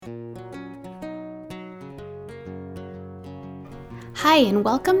Hi, and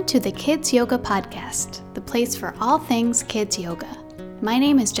welcome to the Kids Yoga Podcast, the place for all things kids yoga. My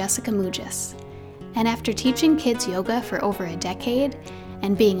name is Jessica Mugis, and after teaching kids yoga for over a decade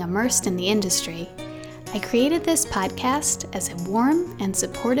and being immersed in the industry, I created this podcast as a warm and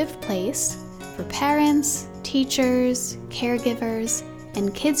supportive place for parents, teachers, caregivers,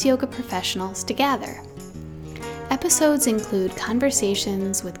 and kids yoga professionals to gather. Episodes include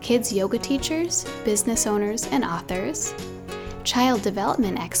conversations with kids yoga teachers, business owners, and authors, child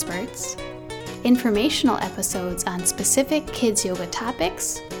development experts, informational episodes on specific kids yoga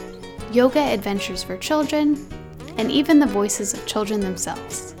topics, yoga adventures for children, and even the voices of children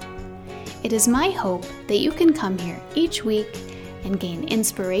themselves. It is my hope that you can come here each week and gain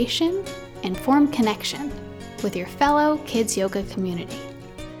inspiration and form connection with your fellow kids yoga community.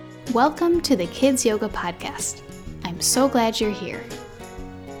 Welcome to the Kids Yoga Podcast. I'm so glad you're here.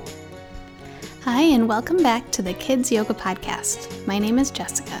 Hi, and welcome back to the Kids Yoga Podcast. My name is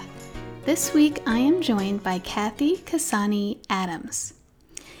Jessica. This week, I am joined by Cathy Cassani Adams.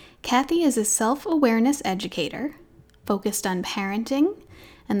 Cathy is a self-awareness educator focused on parenting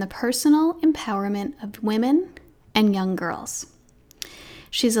and the personal empowerment of women and young girls.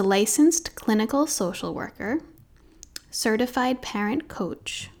 She's a licensed clinical social worker, certified parent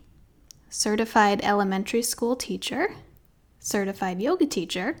coach, certified elementary school teacher, certified yoga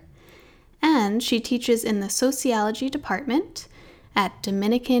teacher, and she teaches in the Sociology Department at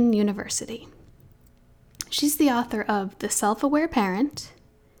Dominican University. She's the author of The Self-Aware Parent,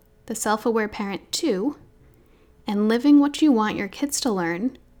 The Self-Aware Parent 2, and Living What You Want Your Kids to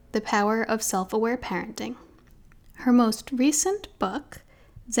Learn, The Power of Self-Aware Parenting. Her most recent book,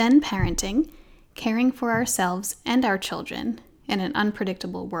 Zen Parenting, Caring for Ourselves and Our Children in an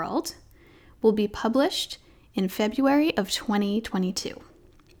Unpredictable World, will be published in February of 2022.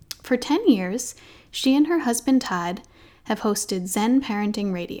 For 10 years, she and her husband Todd have hosted Zen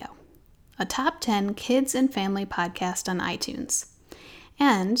Parenting Radio, a top 10 kids and family podcast on iTunes.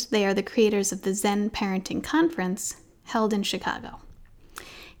 And they are the creators of the Zen Parenting Conference held in Chicago.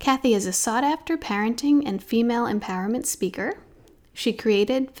 Cathy is a sought-after parenting and female empowerment speaker. She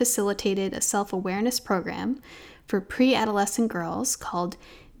facilitated a self-awareness program for pre-adolescent girls called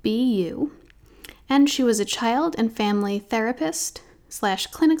Be You, and she was a child and family therapist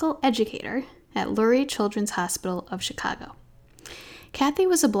 / clinical educator at Lurie Children's Hospital of Chicago. Cathy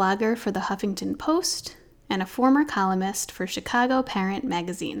was a blogger for the Huffington Post and a former columnist for Chicago Parent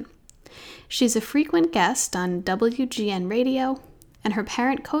magazine. She's a frequent guest on WGN Radio, and her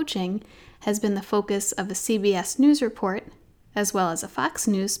parent coaching has been the focus of a CBS News report as well as a Fox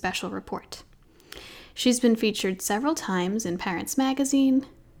News special report. She's been featured several times in Parents Magazine,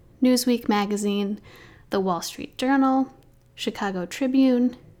 Newsweek Magazine, The Wall Street Journal, Chicago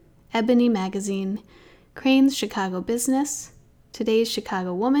Tribune, Ebony Magazine, Crane's Chicago Business, Today's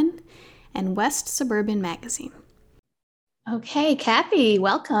Chicago Woman, and West Suburban Magazine. Okay, Cathy,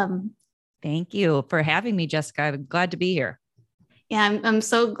 welcome. Thank you for having me, Jessica. I'm glad to be here. Yeah, I'm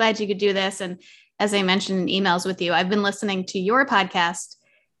so glad you could do this. And as I mentioned in emails with you, I've been listening to your podcast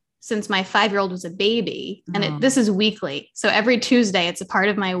since my 5-year-old was a baby, and this is weekly. So every Tuesday, it's a part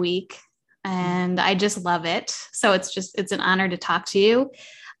of my week. And I just love it. So it's an honor to talk to you.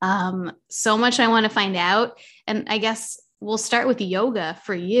 So much I want to find out. And I guess we'll start with yoga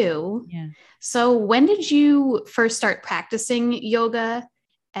for you. Yeah. So when did you first start practicing yoga,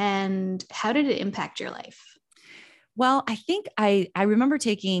 and how did it impact your life? Well, I think I remember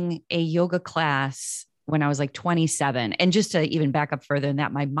taking a yoga class when I was like 27. And just to even back up further than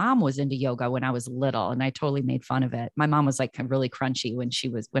that, my mom was into yoga when I was little, and I totally made fun of it. My mom was like really crunchy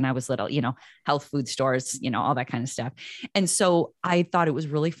when I was little, health food stores, all that kind of stuff. And so I thought it was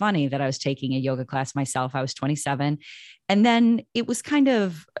really funny that I was taking a yoga class myself. I was 27. And then it was kind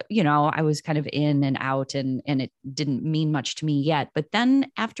of, I was kind of in and out, and it didn't mean much to me yet. But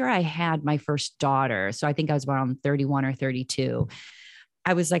then after I had my first daughter, so I think I was around 31 or 32,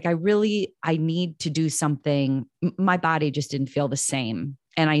 I was like, I need to do something. My body just didn't feel the same.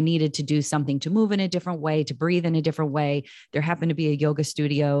 And I needed to do something to move in a different way, to breathe in a different way. There happened to be a yoga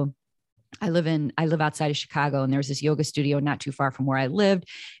studio. I live outside of Chicago, and there's this yoga studio not too far from where I lived.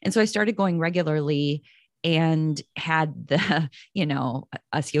 And so I started going regularly, and had the,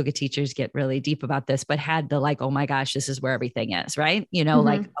 us yoga teachers get really deep about this, but had the like, oh my gosh, this is where everything is, right?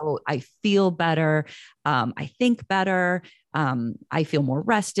 Like, oh, I feel better. I think better. I feel more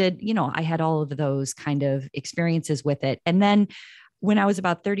rested. I had all of those kind of experiences with it. And then when I was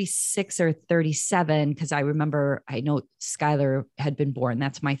about 36 or 37, because I know Skylar had been born,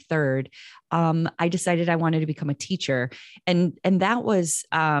 that's my third, I decided I wanted to become a teacher. And that was,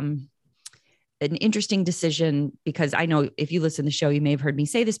 an interesting decision, because I know if you listen to the show, you may have heard me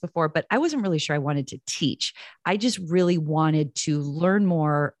say this before, but I wasn't really sure I wanted to teach. I just really wanted to learn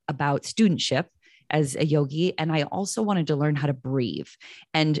more about studentship as a yogi. And I also wanted to learn how to breathe.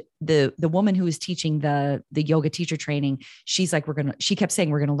 And the woman who was teaching the yoga teacher training, she's like, she kept saying,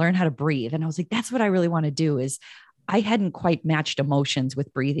 we're going to learn how to breathe. And I was like, that's what I really want to do. Is I hadn't quite matched emotions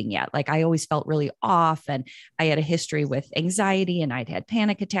with breathing yet. Like I always felt really off, and I had a history with anxiety, and I'd had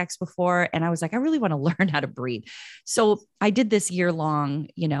panic attacks before. And I was like, I really want to learn how to breathe. So I did this year-long,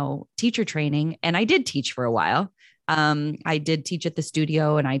 teacher training, and I did teach for a while. I did teach at the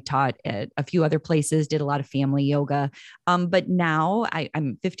studio, and I taught at a few other places, did a lot of family yoga. But now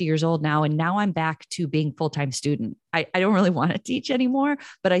I'm 50 years old now, and now I'm back to being full-time student. I don't really want to teach anymore,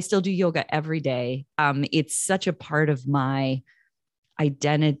 but I still do yoga every day. It's such a part of my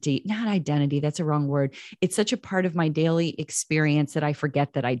identity, not identity, that's a wrong word. It's such a part of my daily experience that I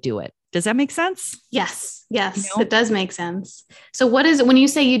forget that I do it. Does that make sense? Yes. It does make sense. So what is it when you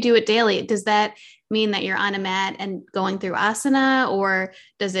say you do it daily? Does that mean that you're on a mat and going through asana, or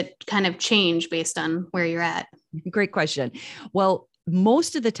does it kind of change based on where you're at? Great question. Well,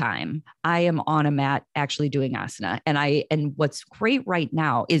 most of the time I am on a mat actually doing asana. And what's great right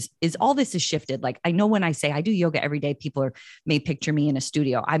now is all this is shifted. Like I know when I say I do yoga every day, people may picture me in a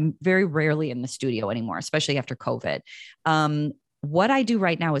studio. I'm very rarely in the studio anymore, especially after COVID. What I do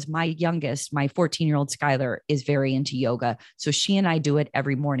right now is my youngest, my 14-year-old Skylar, is very into yoga. So she and I do it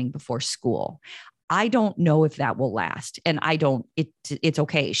every morning before school. I don't know if that will last. And it's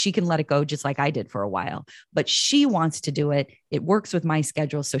okay. She can let it go just like I did for a while, but she wants to do it. It works with my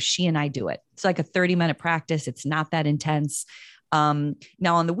schedule. So she and I do it. It's like a 30-minute practice. It's not that intense. Now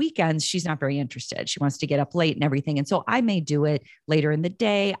on the weekends, she's not very interested. She wants to get up late and everything. And so I may do it later in the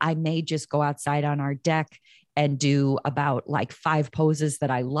day. I may just go outside on our deck and do about like 5 poses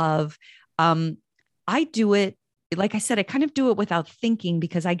that I love. I do it, like I said, I kind of do it without thinking,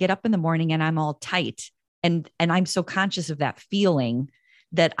 because I get up in the morning and I'm all tight, and I'm so conscious of that feeling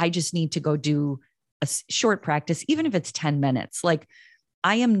that I just need to go do a short practice, even if it's 10 minutes. Like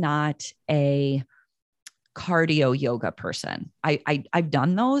I am not a cardio yoga person. I've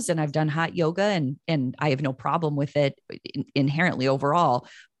done those, and I've done hot yoga, and I have no problem with it inherently overall,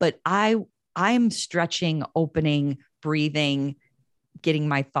 but I'm stretching, opening, breathing, getting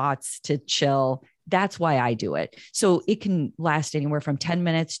my thoughts to chill. That's why I do it. So it can last anywhere from 10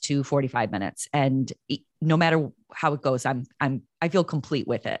 minutes to 45 minutes. And no matter how it goes, I feel complete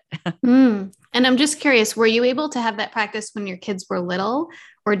with it. And I'm just curious, were you able to have that practice when your kids were little,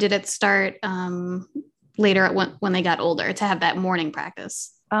 or did it start later when they got older to have that morning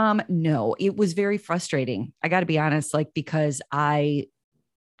practice? No, it was very frustrating. I got to be honest, like, because I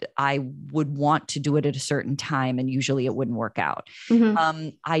would want to do it at a certain time, and usually it wouldn't work out. Mm-hmm.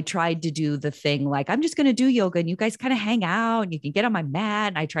 I tried to do the thing, like, I'm just going to do yoga and you guys kind of hang out and you can get on my mat.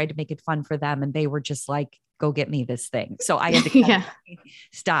 And I tried to make it fun for them, and they were just like, go get me this thing. So I had to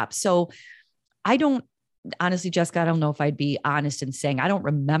stop. So honestly, Jessica, I don't know if I'd be honest in saying, I don't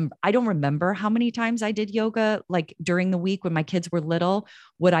remember how many times I did yoga, like during the week when my kids were little.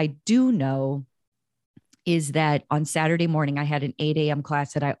 What I do know is that on Saturday morning, I had an 8 a.m.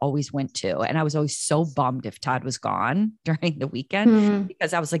 class that I always went to. And I was always so bummed if Todd was gone during the weekend,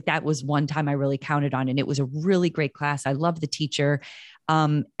 because I was like, that was one time I really counted on. And it was a really great class. I love the teacher.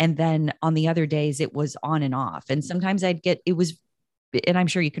 And then on the other days, it was on and off. And sometimes and I'm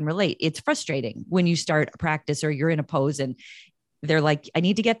sure you can relate. It's frustrating when you start a practice or you're in a pose and they're like, I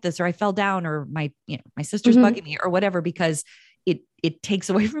need to get this, or I fell down, or my sister's bugging me, or whatever, because it takes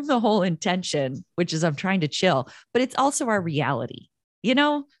away from the whole intention, which is I'm trying to chill, but it's also our reality,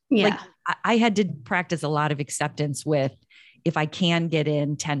 like I had to practice a lot of acceptance with, if I can get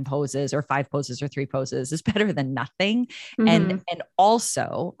in 10 poses or 5 poses or 3 poses is better than nothing. And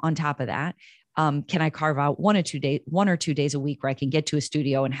also on top of that, can I carve out 1 or 2 days a week where I can get to a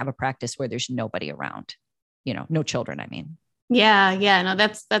studio and have a practice where there's nobody around, no children, I mean. Yeah. No,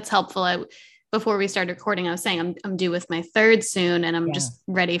 that's helpful. Before we started recording, I was saying I'm due with my 3rd soon, and I'm just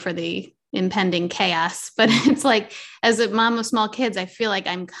ready for the impending chaos. But it's like, as a mom of small kids, I feel like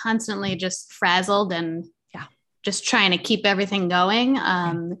I'm constantly just frazzled and just trying to keep everything going.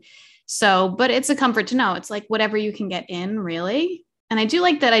 But it's a comfort to know it's like whatever you can get in, really. And I do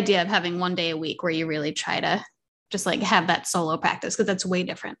like that idea of having 1 day a week where you really try to just like have that solo practice, because that's way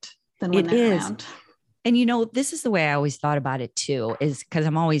different than when they're around. And, this is the way I always thought about it too, is because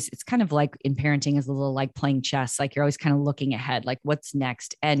it's kind of like in parenting is a little like playing chess. Like you're always kind of looking ahead, like what's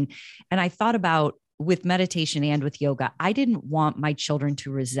next. And I thought about with meditation and with yoga, I didn't want my children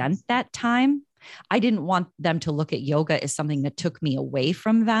to resent that time. I didn't want them to look at yoga as something that took me away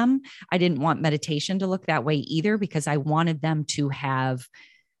from them. I didn't want meditation to look that way either, because I wanted them to have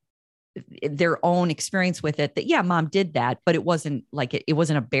their own experience with it, that, yeah, mom did that, but it wasn't like, it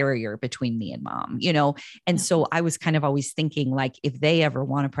wasn't a barrier between me and mom, you know? And so I was kind of always thinking, like, if they ever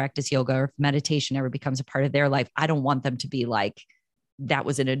want to practice yoga, or if meditation ever becomes a part of their life, I don't want them to be like, that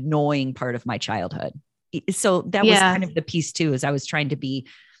was an annoying part of my childhood. So that was kind of the piece too, is I was trying to be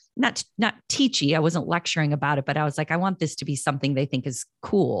not teachy. I wasn't lecturing about it, but I was like, I want this to be something they think is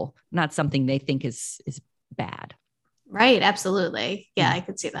cool, not something they think is bad. Right. Absolutely. Yeah, I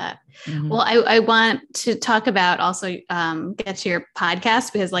could see that. Mm-hmm. Well, I want to talk about also get to your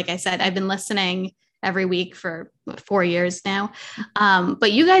podcast, because like I said, I've been listening every week for 4 years now.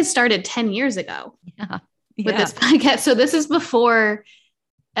 But you guys started 10 years ago with this podcast. So this is before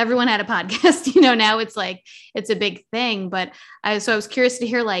everyone had a podcast, now it's like, it's a big thing. But I was curious to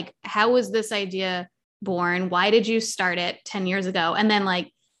hear, like, how was this idea born? Why did you start it 10 years ago? And then, like,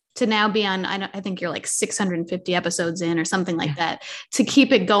 to now be on, I think you're like 650 episodes in or something like that, to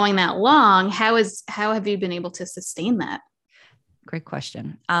keep it going that long. How have you been able to sustain that? Great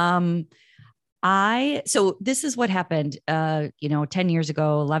question. So this is what happened, 10 years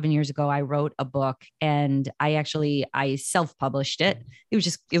ago, 11 years ago, I wrote a book, and I self-published it.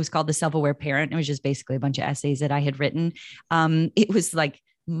 It was called The Self-Aware Parent. It was just basically a bunch of essays that I had written. It was like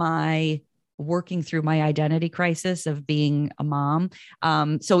my working through my identity crisis of being a mom.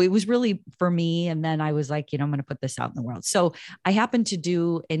 So it was really for me. And then I was like, I'm going to put this out in the world. So I happened to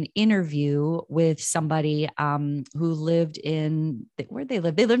do an interview with somebody who lived where they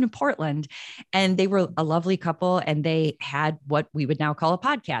lived. They lived in Portland, and they were a lovely couple, and they had what we would now call a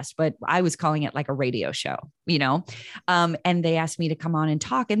podcast, but I was calling it like a radio show, and they asked me to come on and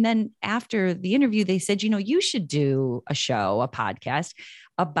talk. And then after the interview, they said, you should do a podcast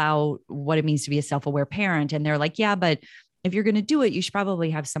about what it means to be a self-aware parent. And they're like, yeah, but if you're going to do it, you should probably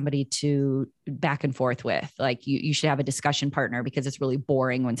have somebody to back and forth with. Like you should have a discussion partner, because it's really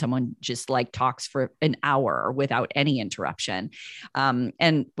boring when someone just like talks for an hour without any interruption.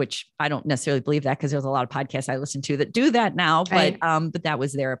 And which I don't necessarily believe that, because there's a lot of podcasts I listen to that do that now, but that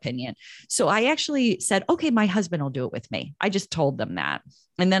was their opinion. So I actually said, okay, my husband will do it with me. I just told them that.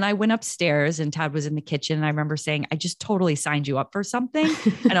 And then I went upstairs, and Todd was in the kitchen, and I remember saying, I just totally signed you up for something.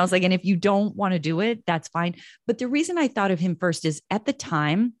 And I was like, and if you don't want to do it, that's fine. But the reason I thought of him first is, at the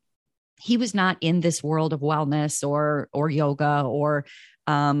time, he was not in this world of wellness or yoga or,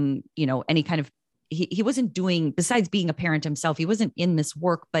 any kind of, he wasn't doing, besides being a parent himself, he wasn't in this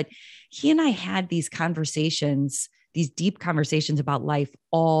work, but he and I had these conversations, these deep conversations about life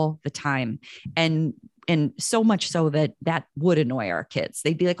all the time. And so much so that would annoy our kids.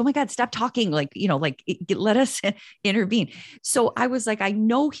 They'd be like, oh my God, stop talking. Let us intervene. So I was like, I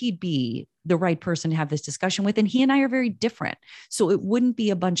know he'd be the right person to have this discussion with. And he and I are very different. So it wouldn't be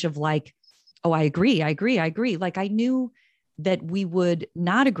a bunch of like, oh, I agree. Like, I knew that we would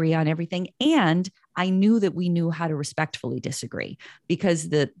not agree on everything. And I knew that we knew how to respectfully disagree, because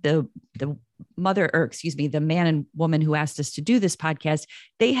the man and woman who asked us to do this podcast,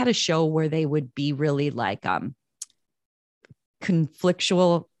 they had a show where they would be really like,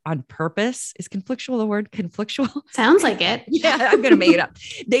 conflictual on purpose. Is conflictual the word? Conflictual? Sounds like it. Yeah, I'm going to make it up.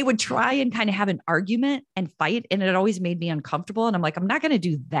 They would try and kind of have an argument and fight. And it always made me uncomfortable. And I'm like, I'm not going to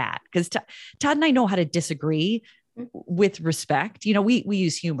do that, because Todd and I know how to disagree with respect. We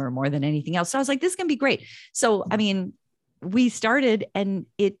use humor more than anything else. So I was like, this is going to be great. So, I mean, we started, and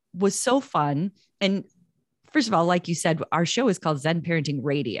it was so fun. And first of all, like you said, our show is called Zen Parenting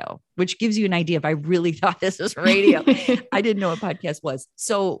Radio, which gives you an idea if I really thought this was radio. I didn't know what podcast was.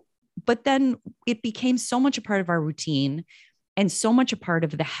 So, but then it became so much a part of our routine and so much a part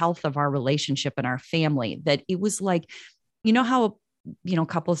of the health of our relationship and our family, that it was like, how,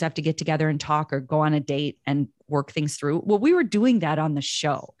 couples have to get together and talk or go on a date and work things through. Well, we were doing that on the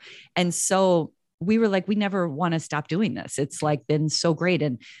show. And so we were like, we never want to stop doing this. It's like been so great.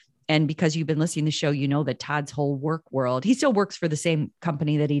 And because you've been listening to the show, that Todd's whole work world, he still works for the same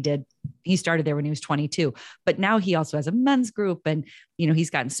company that he did. He started there when he was 22, but now he also has a men's group, and, he's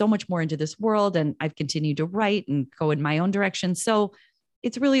gotten so much more into this world, and I've continued to write and go in my own direction. So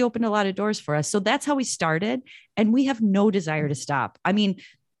it's really opened a lot of doors for us. So that's how we started. And we have no desire to stop. I mean,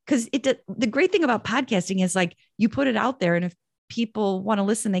 because the great thing about podcasting is, like, you put it out there, and if people want to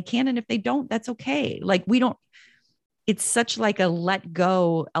listen, they can. And if they don't, that's okay. Like, it's such like a let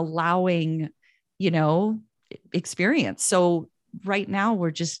go, allowing, experience. So right now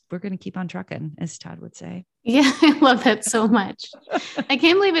we're going to keep on trucking, as Todd would say. Yeah. I love that so much. I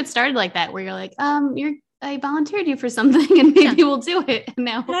can't believe it started like that, where you're like, I volunteered you for something and maybe we'll do it. And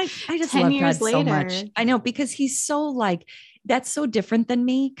now I just 10 love years Todd later. so much. I know, because he's so like, that's so different than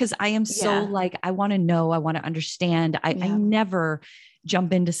me. Cause I am so like, I want to know, I want to understand. I never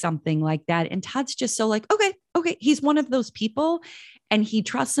jump into something like that. And Todd's just so like, okay. He's one of those people, and he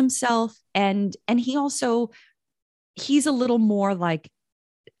trusts himself. And he also, he's a little more like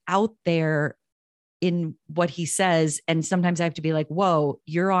out there in what he says. And sometimes I have to be like, whoa,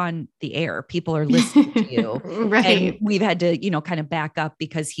 you're on the air. People are listening to you. Right. And we've had to, kind of back up,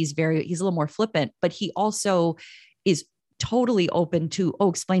 because he's a little more flippant, but he also is totally open to,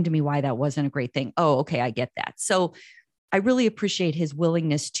 explain to me why that wasn't a great thing. Oh, okay. I get that. So I really appreciate his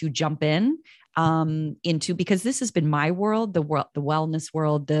willingness to jump in into, because this has been my world, the wellness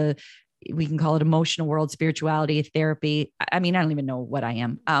world, we can call it emotional world, spirituality, therapy. I mean, I don't even know what I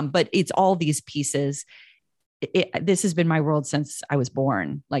am, but it's all these pieces. This has been my world since I was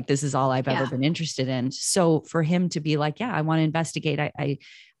born. Like, this is all I've ever been interested in. So for him to be like, I want to investigate. I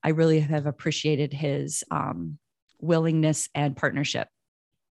really have appreciated his willingness and partnership.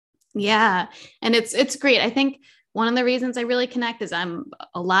 Yeah. And it's great. I think one of the reasons I really connect is I'm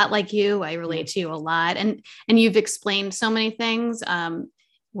a lot like you. I relate to you a lot. And you've explained so many things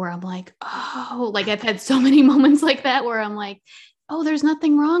where I'm like, like I've had so many moments like that where I'm like, there's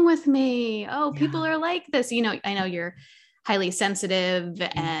nothing wrong with me. People are like this. I know you're highly sensitive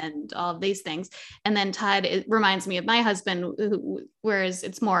and all of these things. And then Todd, it reminds me of my husband, whereas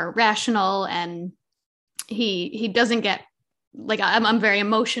it's more rational, and he doesn't get like, I'm very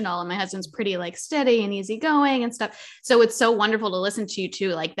emotional, and my husband's pretty like steady and easygoing and stuff. So it's so wonderful to listen to you two,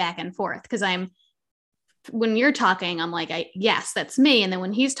 like back and forth. Cause when you're talking, I'm like, yes, that's me. And then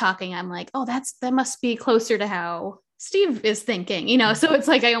when he's talking, I'm like, that must be closer to how Steve is thinking, so it's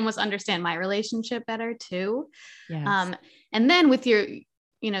like, I almost understand my relationship better too. Yes. And then with your,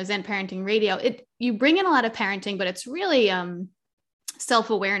 Zen Parenting Radio, you bring in a lot of parenting, but it's really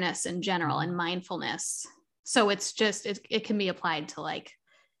self-awareness in general and mindfulness. So it's just, it can be applied to like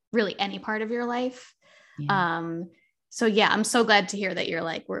really any part of your life. Yeah. So yeah, I'm so glad to hear that you're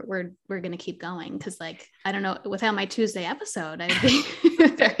like, we're going to keep going. Cause like, I don't know, without my Tuesday episode, I'd be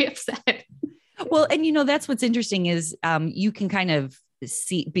very upset. Well, and that's, what's interesting is you can kind of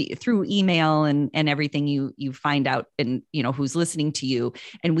see through email and everything you find out, and who's listening to you.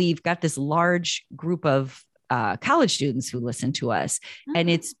 And we've got this large group of college students who listen to us. And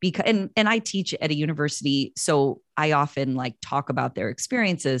it's because, and I teach at a university, so I often like talk about their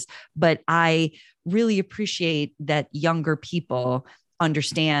experiences, but I really appreciate that younger people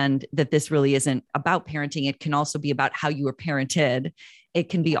understand that this really isn't about parenting. It can also be about how you were parented. It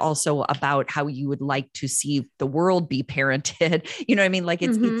can be also about how you would like to see the world be parented. You know what I mean? Like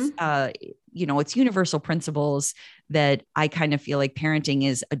it's universal principles that I kind of feel like parenting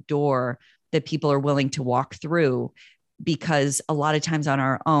is a door that people are willing to walk through, because a lot of times on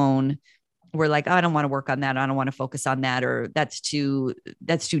our own, we're like, I don't want to work on that. I don't want to focus on that, or that's too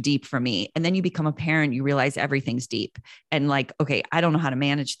deep for me. And then you become a parent, you realize everything's deep, and like, okay, I don't know how to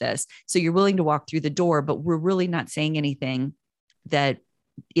manage this. So you're willing to walk through the door, but we're really not saying anything that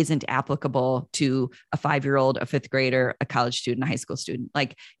isn't applicable to a 5-year-old, a 5th grader, a college student, a high school student.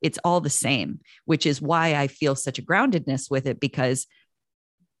 Like it's all the same, which is why I feel such a groundedness with it, because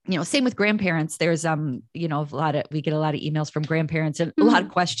same with grandparents. There's, we get a lot of emails from grandparents and a lot of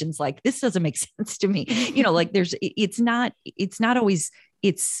questions like, this doesn't make sense to me. Like it's not always,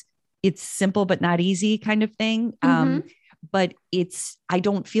 it's simple, but not easy kind of thing. But I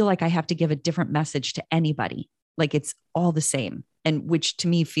don't feel like I have to give a different message to anybody. Like it's all the same. And which to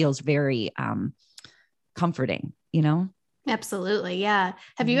me feels very, comforting, Absolutely. Yeah.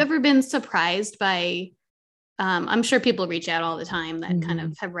 Have you ever been surprised by, I'm sure people reach out all the time that kind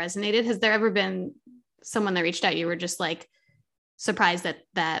of have resonated. Has there ever been someone that reached out, you were just like surprised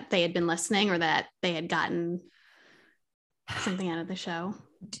that they had been listening, or that they had gotten something out of the show?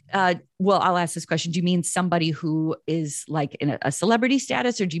 Well, I'll ask this question. Do you mean somebody who is like in a celebrity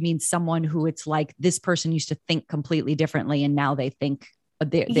status, or do you mean someone who it's like this person used to think completely differently and now they think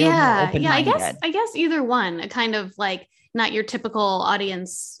they're more open-minded? Yeah, I guess either one, kind of like not your typical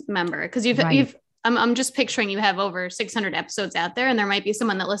audience member. Cause I'm just picturing you have over 600 episodes out there, and there might be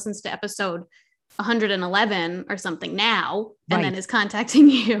someone that listens to episode 111 or something now, and then is contacting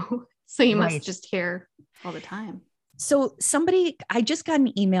you. So you must just hear all the time. So I just got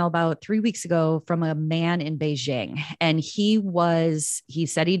an email about 3 weeks ago from a man in Beijing, and he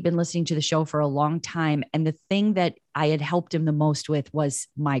said he'd been listening to the show for a long time. And the thing that I had helped him the most with was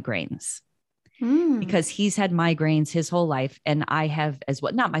migraines. Because he's had migraines his whole life, and I have as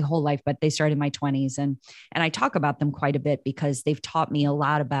well, not my whole life, but they started in my 20s. And I talk about them quite a bit because they've taught me a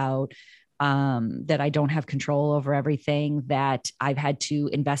lot about that I don't have control over everything, that I've had to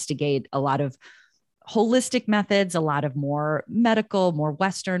investigate a lot of holistic methods, a lot of more medical, more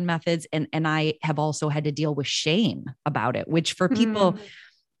Western methods. And I have also had to deal with shame about it, which for people,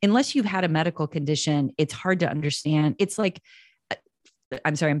 unless you've had a medical condition, it's hard to understand. It's like,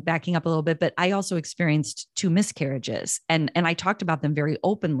 I'm sorry, I'm backing up a little bit, but I also experienced 2 miscarriages, and I talked about them very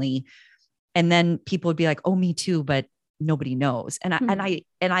openly. And then people would be like, oh, me too, but nobody knows. And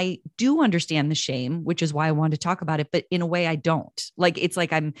I do understand the shame, which is why I wanted to talk about it. But in a way I don't. Like, it's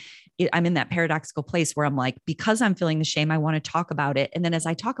like, I'm in that paradoxical place where I'm like, because I'm feeling the shame, I want to talk about it. And then as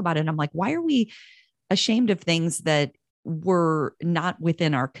I talk about it, I'm like, why are we ashamed of things that were not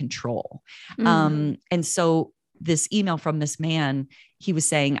within our control? And so this email from this man, he was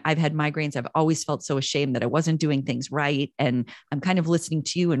saying, I've had migraines. I've always felt so ashamed that I wasn't doing things right. And I'm kind of listening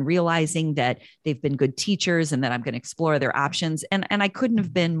to you and realizing that they've been good teachers and that I'm going to explore their options. And I couldn't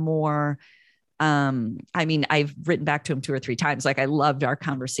have been more, I mean, I've written back to him 2 or 3 times. Like, I loved our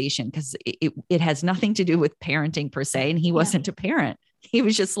conversation because it has nothing to do with parenting per se. And he wasn't a parent. He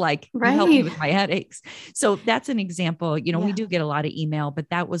was just like, you help me with my headaches. So that's an example. We do get a lot of email, but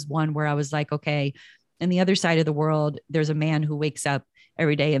that was one where I was like, okay, in the other side of the world, there's a man who wakes up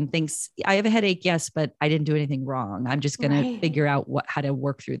every day and thinks, I have a headache, yes, but I didn't do anything wrong. I'm just going to figure out how to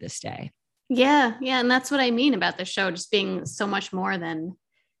work through this day. Yeah. Yeah. And that's what I mean about the show, just being so much more than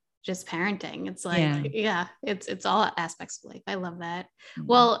just parenting. It's like, it's all aspects of life. I love that.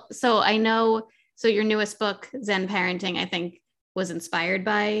 Well, so I know, your newest book, Zen Parenting, I think was inspired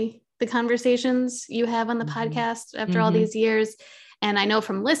by the conversations you have on the podcast after all these years. And I know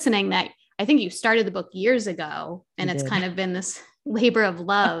from listening that I think you started the book years ago, and it's kind of been this labor of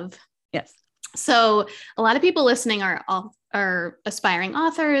love. Yes. So a lot of people listening are aspiring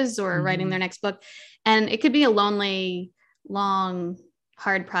authors or writing their next book, and it could be a lonely, long,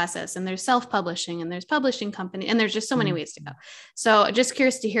 hard process. And there's self-publishing and there's publishing company, and there's just so many ways to go. So just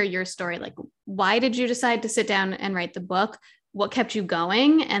curious to hear your story. Like, why did you decide to sit down and write the book? What kept you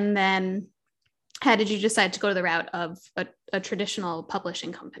going? And then how did you decide to go to the route of a traditional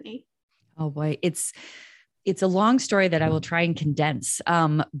publishing company? Oh boy, it's a long story that I will try and condense.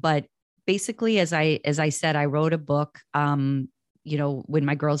 But basically, as I said, I wrote a book, when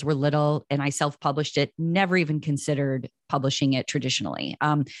my girls were little, and I self-published it, never even considered publishing it traditionally,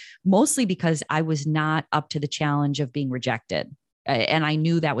 mostly because I was not up to the challenge of being rejected. And I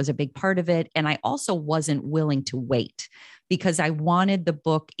knew that was a big part of it. And I also wasn't willing to wait because I wanted the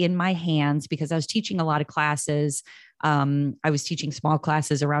book in my hands, because I was teaching a lot of classes. I was teaching small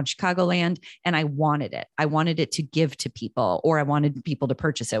classes around Chicagoland, and I wanted it. I wanted it to give to people, or I wanted people to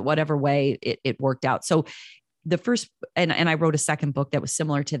purchase it, whatever way it worked out. So the first, and I wrote a second book that was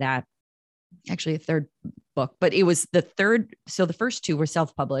similar to that, actually a third book, but it was the third. So the first 2 were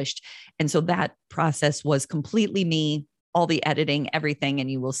self-published. And so that process was completely me, all the editing, everything. And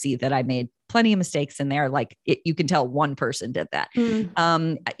you will see that I made plenty of mistakes in there. Like, you can tell one person did that.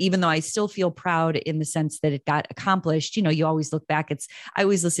 Even though I still feel proud in the sense that it got accomplished. You always look back. I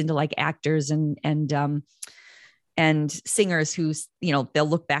always listen to like actors and singers who's, they'll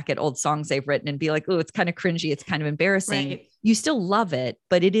look back at old songs they've written and be like, oh, it's kind of cringy. It's kind of embarrassing. Right. You still love it,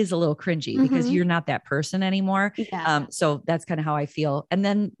 but it is a little cringy because you're not that person anymore. Yeah. So that's kind of how I feel. And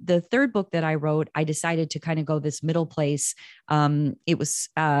then the third book that I wrote, I decided to kind of go this middle place. It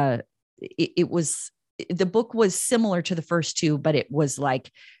was the book was similar to the first 2, but it was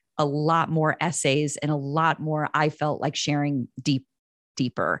like a lot more essays and a lot more, I felt like, sharing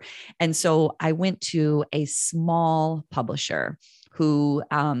deeper. And so I went to a small publisher who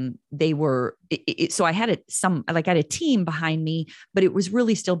so I had I had a team behind me, but it was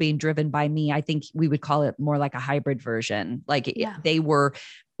really still being driven by me. I think we would call it more like a hybrid version. Like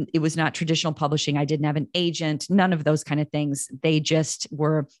it was not traditional publishing. I didn't have an agent, none of those kind of things. They just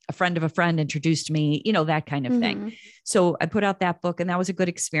were a friend of a friend introduced me, that kind of thing. So I put out that book, and that was a good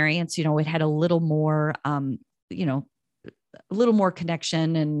experience. It had a little more, a little more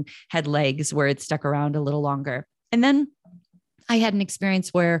connection and had legs where it stuck around a little longer. And then I had an experience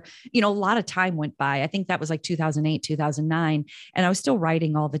where, a lot of time went by. I think that was like 2008, 2009, and I was still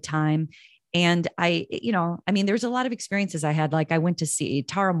writing all the time. And there's a lot of experiences I had. Like, I went to see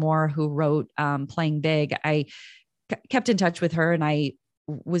Tara Moore, who wrote Playing Big. I kept in touch with her, and I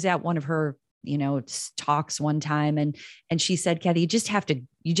was at one of her, talks one time. And she said, Cathy, you just have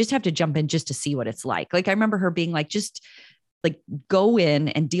to jump in just to see what it's like. Like, I remember her being like, just like, go in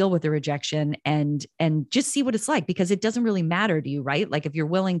and deal with the rejection and just see what it's like, because it doesn't really matter to you, right? Like, if you're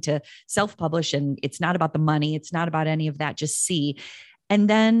willing to self-publish, and it's not about the money, it's not about any of that, just see. And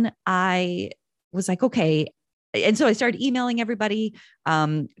then I was like, okay. And so I started emailing everybody.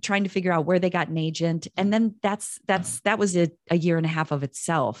 trying to figure out where they got an agent. And then that was a year and a half of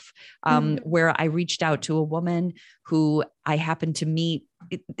itself, where I reached out to a woman who I happened to meet.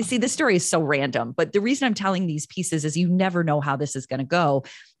 See, this story is so random, but the reason I'm telling these pieces is you never know how this is going to go.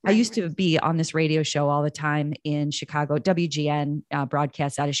 Right. I used to be on this radio show all the time in Chicago, WGN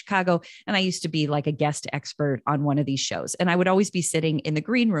broadcasts out of Chicago. And I used to be like a guest expert on one of these shows. And I would always be sitting in the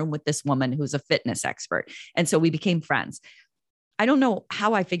green room with this woman who's a fitness expert. And so we became friends. I don't know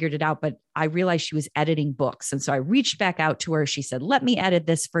how I figured it out, but I realized she was editing books. And so I reached back out to her. She said, let me edit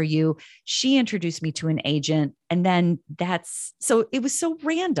this for you. She introduced me to an agent. And then so it was so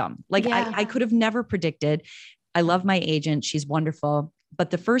random. Like I could have never predicted. I love my agent. She's wonderful. But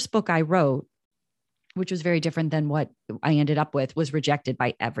the first book I wrote, which was very different than what I ended up with, was rejected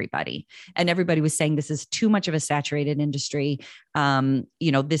by everybody. And everybody was saying, this is too much of a saturated industry.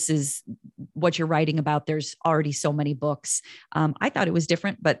 This is what you're writing about. There's already so many books. I thought it was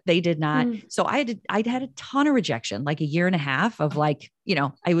different, but they did not. So I'd had a ton of rejection, like a year and a half of like,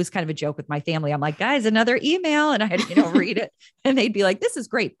 I was kind of a joke with my family. I'm like, guys, another email. And I had to, read it. And they'd be like, this is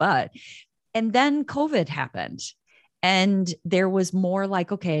great. And then COVID happened. And there was more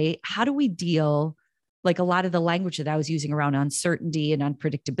like, okay, how do we deal? Like a lot of the language that I was using around uncertainty and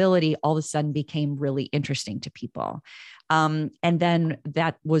unpredictability all of a sudden became really interesting to people. And then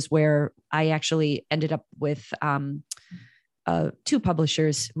that was where I actually ended up with two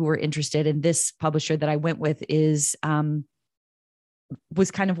publishers who were interested. And this publisher that I went with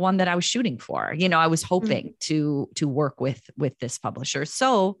was kind of one that I was shooting for. I was hoping to work with this publisher.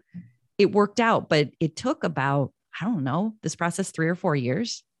 So it worked out, but it took about, I don't know, this process 3 or 4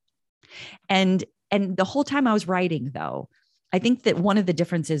 years. And the whole time I was writing, though, I think that one of the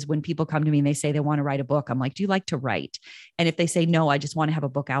differences when people come to me and they say they want to write a book, I'm like, do you like to write? And if they say, no, I just want to have a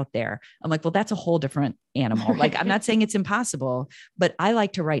book out there, I'm like, well, that's a whole different animal. Like, I'm not saying it's impossible, but I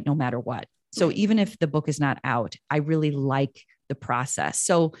like to write no matter what. So even if the book is not out, I really like the process.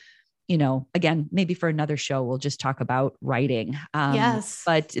 So, again, maybe for another show, we'll just talk about writing. Yes.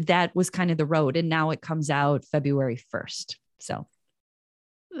 But that was kind of the road. And now it comes out February 1st. So.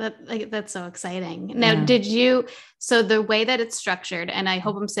 That's so exciting. Now, so the way that it's structured, and I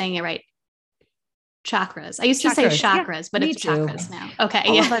hope I'm saying it right, chakras. I used to say chakras, but it's chakras now. Okay.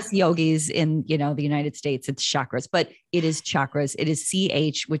 All of us yogis in, the United States, it's chakras, but it is chakras. It is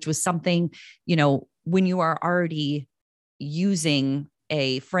CH, which was something, when you are already using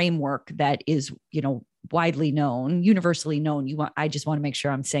a framework that is, widely known, universally known, I just want to make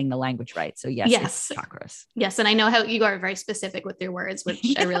sure I'm saying the language right. So yes. It's chakras. Yes. And I know how you are very specific with your words,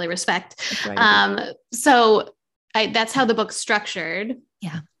 which I really respect. Right. So that's how the book's structured.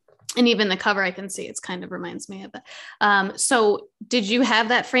 Yeah. And even the cover, I can see it's kind of reminds me of that. So did you have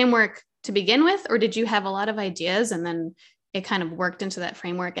that framework to begin with, or did you have a lot of ideas and then it kind of worked into that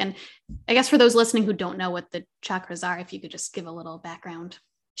framework? And I guess for those listening who don't know what the chakras are, if you could just give a little background.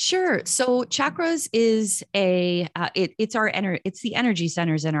 Sure. So chakras is it's the energy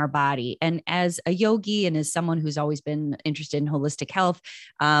centers in our body. And as a yogi and as someone who's always been interested in holistic health,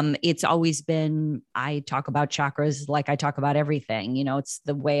 it's always been, I talk about chakras like I talk about everything. It's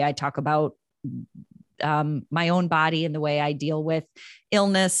the way I talk about my own body and the way I deal with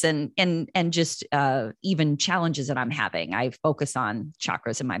illness and just even challenges that I'm having. I focus on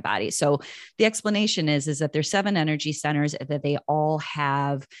chakras in my body. So the explanation is that there's 7 energy centers, that they all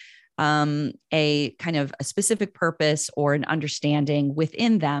have a kind of a specific purpose or an understanding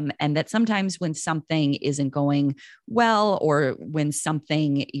within them. And that sometimes when something isn't going well, or when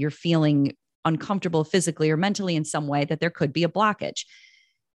something you're feeling uncomfortable physically or mentally in some way, that there could be a blockage.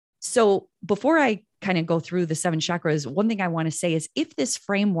 So before I kind of go through the 7 chakras, one thing I want to say is if this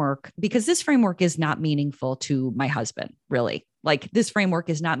framework, because this framework is not meaningful to my husband, really, like this framework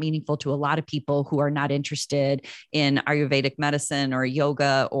is not meaningful to a lot of people who are not interested in Ayurvedic medicine or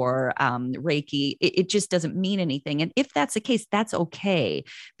yoga or Reiki. It just doesn't mean anything. And if that's the case, that's okay,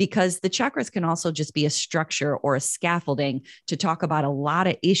 because the chakras can also just be a structure or a scaffolding to talk about a lot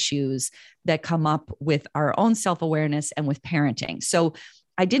of issues that come up with our own self-awareness and with parenting. So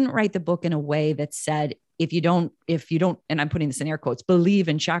I didn't write the book in a way that said, if you don't, and I'm putting this in air quotes, believe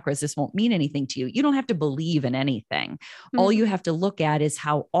in chakras, this won't mean anything to you. You don't have to believe in anything. All you have to look at is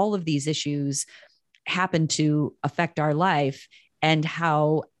how all of these issues happen to affect our life and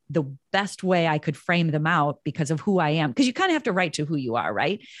how the best way I could frame them out because of who I am. Because you kind of have to write to who you are,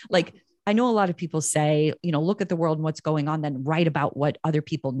 right? Like, I know a lot of people say, look at the world and what's going on, then write about what other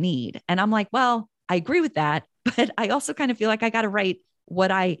people need. And I'm like, well, I agree with that, but I also kind of feel like I got to write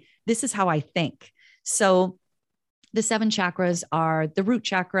this is how I think. So the 7 chakras are the root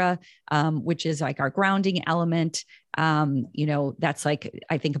chakra, which is like our grounding element. That's like,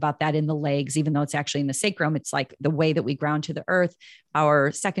 I think about that in the legs, even though it's actually in the sacrum, it's like the way that we ground to the earth.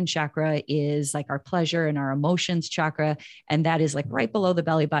 Our second chakra is like our pleasure and our emotions chakra. And that is like right below the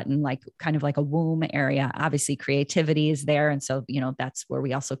belly button, like kind of like a womb area. Obviously creativity is there. And so, that's where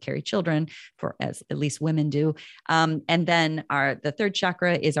we also carry children, for as at least women do. And then the third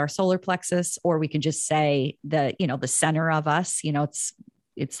chakra is our solar plexus, or we can just say the center of us,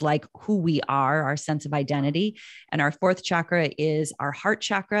 it's like who we are, our sense of identity. And our fourth chakra is our heart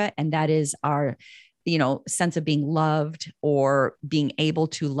chakra. And that is our, sense of being loved or being able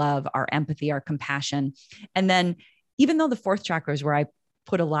to love, our empathy, our compassion. And then even though the fourth chakra is where I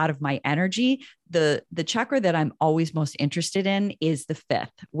put a lot of my energy, the chakra that I'm always most interested in is the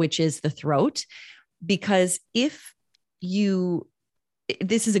fifth, which is the throat. Because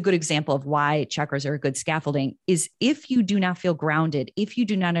this is a good example of why chakras are a good scaffolding, is if you do not feel grounded, if you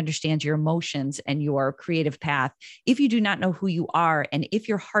do not understand your emotions and your creative path, if you do not know who you are, and if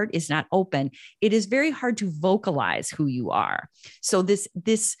your heart is not open, it is very hard to vocalize who you are. So the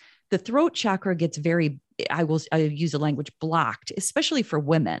throat chakra gets I use the language blocked, especially for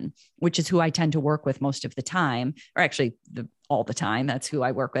women, which is who I tend to work with most of the time, or actually all the time. That's who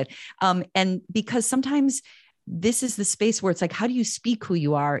I work with. And because sometimes this is the space where it's like, how do you speak who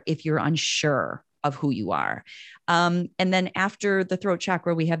you are if you're unsure of who you are? And then after the throat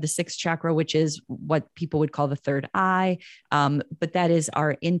chakra, we have the sixth chakra, which is what people would call the third eye. But that is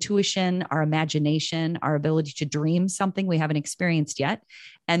our intuition, our imagination, our ability to dream something we haven't experienced yet.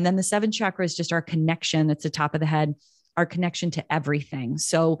 And then the seventh chakra is just our connection. That's the top of the head, our connection to everything.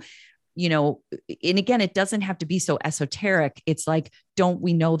 So, and again, it doesn't have to be so esoteric. It's like, don't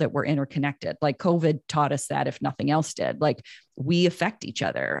we know that we're interconnected? Like COVID taught us that, if nothing else did. Like, we affect each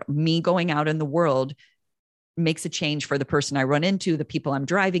other. Me going out in the world makes a change for the person I run into, the people I'm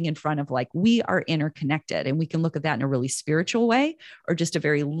driving in front of. Like, we are interconnected, and we can look at that in a really spiritual way or just a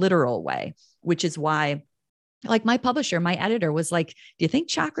very literal way, which is why, like, my publisher, my editor was like, do you think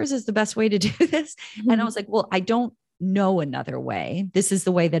chakras is the best way to do this? Mm-hmm. And I was like, well, I don't know another way. This is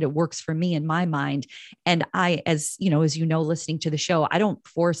the way that it works for me in my mind. And I, as listening to the show, I don't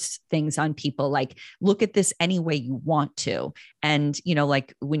force things on people. Like, look at this any way you want to. And,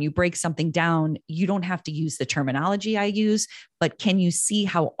 like when you break something down, you don't have to use the terminology I use, but can you see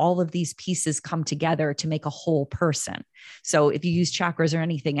how all of these pieces come together to make a whole person? So if you use chakras or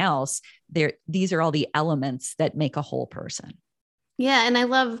anything else, these are all the elements that make a whole person. Yeah. And I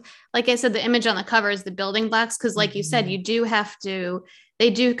love, like I said, the image on the cover is the building blocks. Cause like you said, they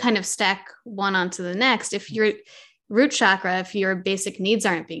do kind of stack one onto the next. If your root chakra, if your basic needs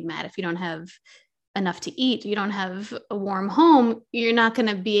aren't being met, if you don't have enough to eat, you don't have a warm home, you're not going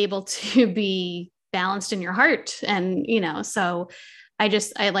to be able to be balanced in your heart. And, so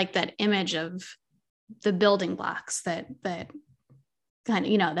I like that image of the building blocks that kind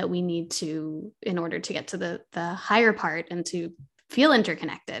of, that we need to, in order to get to the higher part and to feel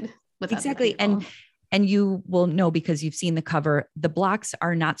interconnected with exactly. And you will know, because you've seen the cover, the blocks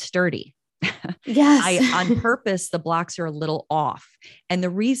are not sturdy. Yes. On purpose, the blocks are a little off. And the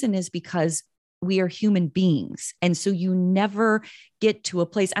reason is because we are human beings. And so you never get to a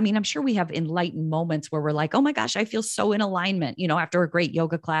place. I mean, I'm sure we have enlightened moments where we're like, oh my gosh, I feel so in alignment, after a great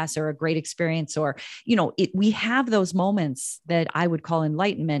yoga class or a great experience, or, we have those moments that I would call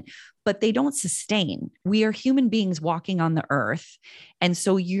enlightenment, but they don't sustain. We are human beings walking on the earth. And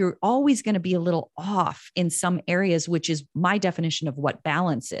so you're always going to be a little off in some areas, which is my definition of what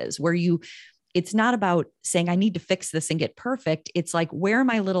balance is, where it's not about saying, I need to fix this and get perfect. It's like, where am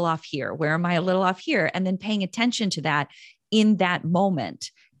I a little off here? Where am I a little off here? And then paying attention to that in that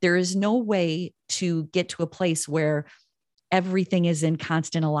moment. There is no way to get to a place where everything is in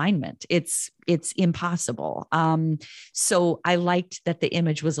constant alignment. It's impossible. So I liked that the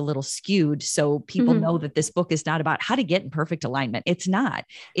image was a little skewed. So people know that this book is not about how to get in perfect alignment. It's not.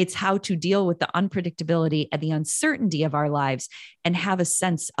 It's how to deal with the unpredictability and the uncertainty of our lives and have a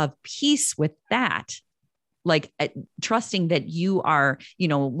sense of peace with that. Like trusting that you are,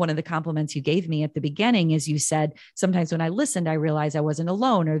 one of the compliments you gave me at the beginning is you said, sometimes when I listened, I realized I wasn't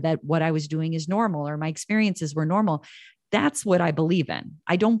alone, or that what I was doing is normal, or my experiences were normal. That's what I believe in.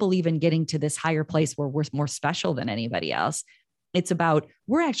 I don't believe in getting to this higher place where we're more special than anybody else. It's about,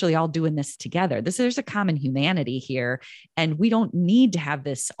 we're actually all doing this together. There's a common humanity here, and we don't need to have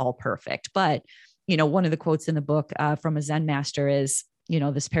this all perfect. But, one of the quotes in the book from a Zen master is,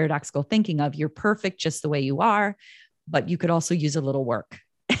 this paradoxical thinking of, you're perfect just the way you are, but you could also use a little work.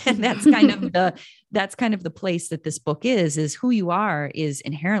 And that's kind of the place that this book is who you are is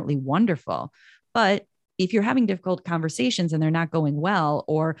inherently wonderful. But if you're having difficult conversations and they're not going well,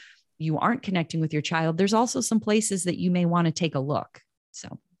 or, you aren't connecting with your child, there's also some places that you may want to take a look.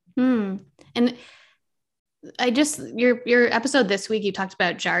 So. And your episode this week, you talked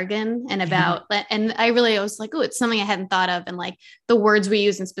about jargon and about, and I was like, oh, it's something I hadn't thought of, and like the words we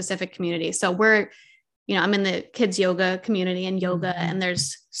use in specific communities. So I'm in the kids yoga community and yoga, and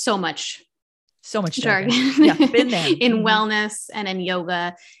there's so much jargon been there. in wellness and in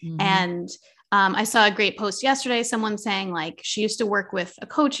yoga. And I saw a great post yesterday, someone saying like she used to work with a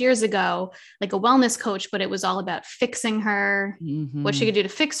coach years ago, like a wellness coach, but it was all about fixing her, what she could do to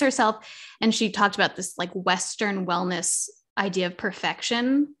fix herself. And she talked about this like Western wellness idea of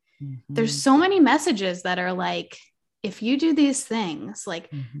perfection. There's so many messages that are like, if you do these things, like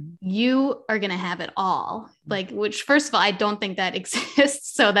you are going to have it all, like, which first of all, I don't think that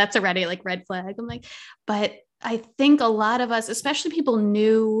exists. So that's already like red flag. I'm like, but I think a lot of us, especially people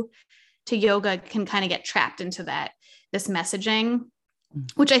new to yoga, can kind of get trapped into this messaging,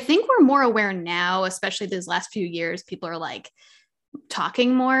 which I think we're more aware now, especially these last few years, people are like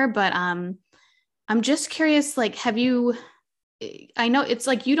talking more, but I'm just curious, like, I know it's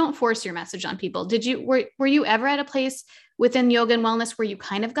like, you don't force your message on people. Were you ever at a place within yoga and wellness where you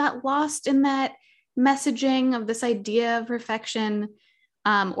kind of got lost in that messaging of this idea of perfection?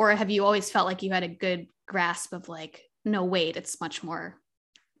 Or have you always felt like you had a good grasp of like, no, wait, it's much more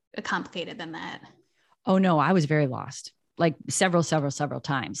complicated than that? Oh no, I was very lost, like several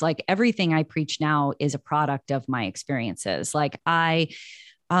times. Like everything I preach now is a product of my experiences. Like I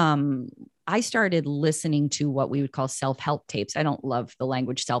started listening to what we would call self-help tapes. I don't love the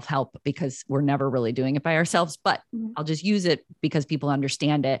language self-help because we're never really doing it by ourselves, but I'll just use it because people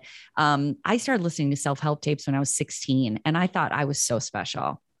understand it. I started listening to self-help tapes when I was 16, and I thought I was so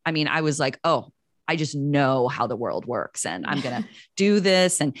special. I mean, I was like, oh, I just know how the world works and I'm going to do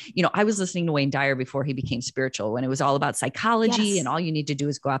this. And, I was listening to Wayne Dyer before he became spiritual, when it was all about psychology and all you need to do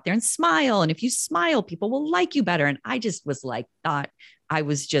is go out there and smile. And if you smile, people will like you better. And I just was like, thought I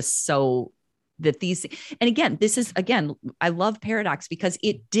was just so that these, and again, I love paradox because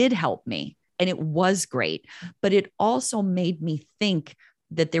it did help me and it was great, but it also made me think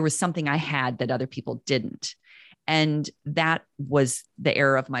that there was something I had that other people didn't. And that was the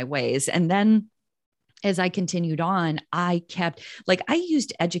error of my ways. And then as I continued on, I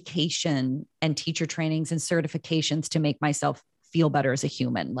used education and teacher trainings and certifications to make myself feel better as a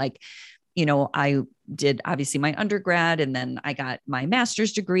human. Like, I did obviously my undergrad, and then I got my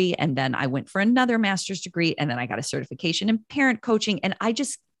master's degree, and then I went for another master's degree, and then I got a certification in parent coaching. And I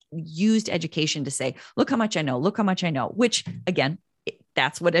just used education to say, look how much I know, which again,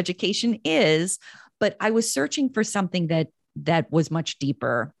 that's what education is. But I was searching for something that was much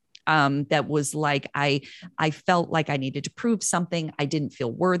deeper. That was like, I felt like I needed to prove something. I didn't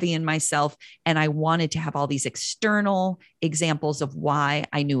feel worthy in myself. And I wanted to have all these external examples of why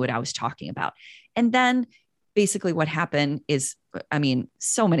I knew what I was talking about. And then basically what happened is,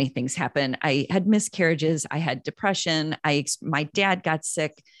 so many things happened. I had miscarriages. I had depression. My dad got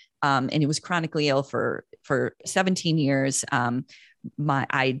sick, and he was chronically ill for 17 years.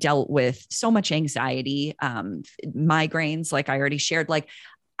 I dealt with so much anxiety, migraines, like I already shared, like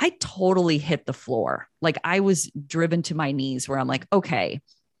I totally hit the floor. Like I was driven to my knees where I'm like, okay,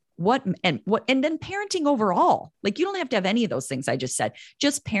 and then parenting overall, like you don't have to have any of those things I just said,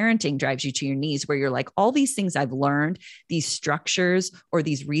 just parenting drives you to your knees where you're like, all these things I've learned, these structures or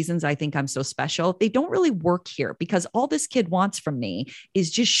these reasons I think I'm so special, they don't really work here because all this kid wants from me is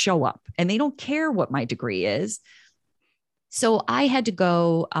just show up, and they don't care what my degree is. So I had to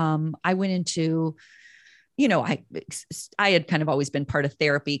go, I went into, I had kind of always been part of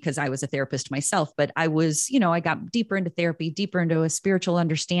therapy because I was a therapist myself, but I was, I got deeper into therapy, deeper into a spiritual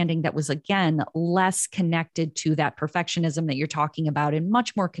understanding that was, again, less connected to that perfectionism that you're talking about and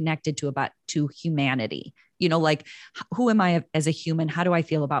much more connected to humanity, like who am I as a human? How do I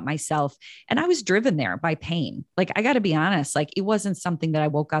feel about myself? And I was driven there by pain. Like, I got to be honest, like it wasn't something that I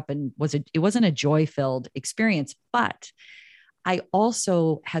woke up and it wasn't a joy-filled experience, but I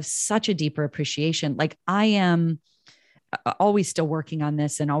also have such a deeper appreciation. Like I am always still working on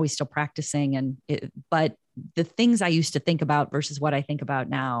this and always still practicing. But the things I used to think about versus what I think about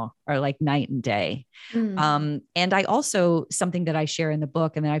now are like night and day. And I also, something that I share in the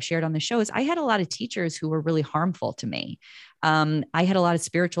book and that I've shared on the show is I had a lot of teachers who were really harmful to me. I had a lot of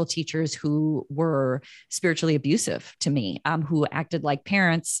spiritual teachers who were spiritually abusive to me, who acted like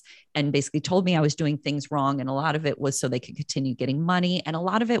parents and basically told me I was doing things wrong. And a lot of it was so they could continue getting money. And a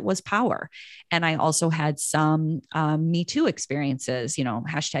lot of it was power. And I also had some Me Too experiences,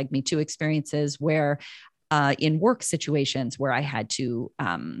 hashtag Me Too experiences where in work situations where I had to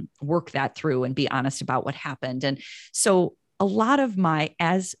work that through and be honest about what happened. And so a lot of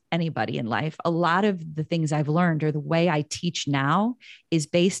as anybody in life, a lot of the things I've learned or the way I teach now is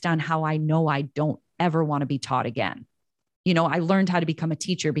based on how I know I don't ever want to be taught again. I learned how to become a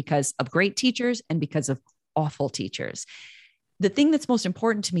teacher because of great teachers and because of awful teachers. The thing that's most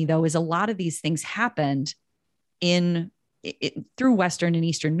important to me, though, is a lot of these things happened through Western and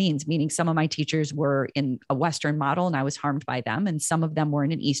Eastern means, meaning some of my teachers were in a Western model and I was harmed by them. And some of them were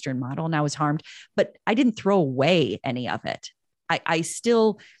in an Eastern model and I was harmed, but I didn't throw away any of it. I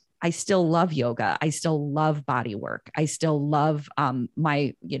still love yoga. I still love body work. I still love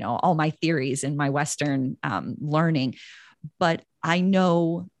my, all my theories and my Western learning, but I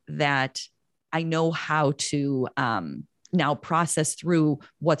know how to now process through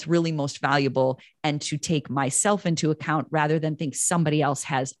what's really most valuable and to take myself into account rather than think somebody else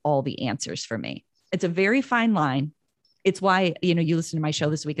has all the answers for me. It's a very fine line. It's why, you listen to my show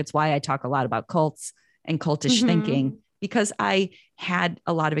this week. It's why I talk a lot about cults and cultish thinking, because I had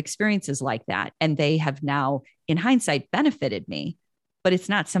a lot of experiences like that. And they have now, in hindsight, benefited me, but it's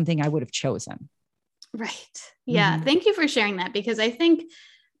not something I would have chosen. Right. Yeah. Thank you for sharing that, because I think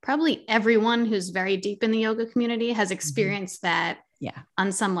probably everyone who's very deep in the yoga community has experienced that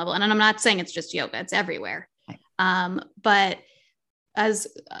on some level. And I'm not saying it's just yoga, it's everywhere. Right. But as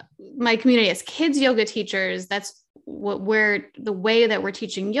my community, as kids yoga teachers, that's the way that we're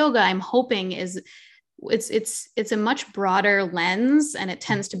teaching yoga, I'm hoping is it's a much broader lens, and it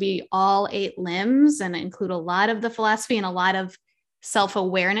tends to be all 8 limbs and include a lot of the philosophy and a lot of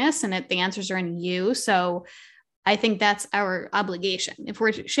self-awareness, and the answers are in you. So I think that's our obligation. If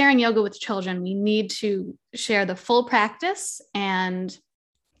we're sharing yoga with children, we need to share the full practice and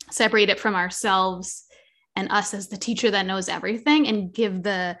separate it from ourselves and us as the teacher that knows everything, and give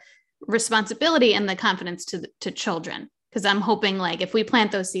the responsibility and the confidence to children. Because I'm hoping, like, if we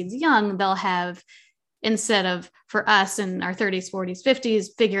plant those seeds young, they'll have, instead of for us in our 30s, 40s, 50s,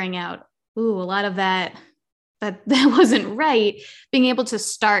 figuring out, a lot of that wasn't right, being able to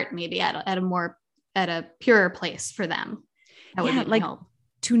start maybe at a purer place for them. That would be my hope.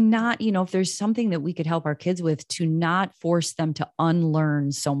 To not, if there's something that we could help our kids with, to not force them to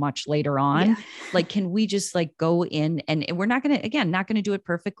unlearn so much later on. Yeah. Like, can we just go in, and we're not going to do it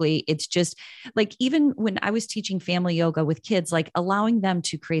perfectly. It's just even when I was teaching family yoga with kids, allowing them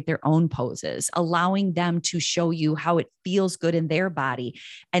to create their own poses, allowing them to show you how it feels good in their body.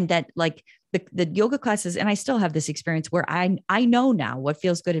 And that the yoga classes, and I still have this experience where I know now what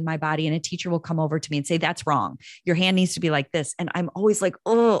feels good in my body, and a teacher will come over to me and say, that's wrong. Your hand needs to be like this. And I'm always like,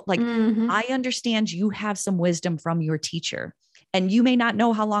 I understand you have some wisdom from your teacher, and you may not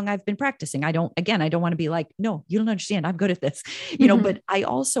know how long I've been practicing. I don't want to be like, no, you don't understand. I'm good at this, but I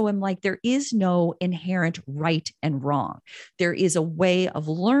also am like, there is no inherent right and wrong. There is a way of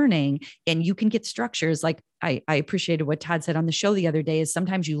learning, and you can get structures. I appreciated what Todd said on the show the other day, is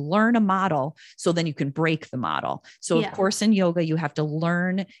sometimes you learn a model so then you can break the model. So of course, in yoga, you have to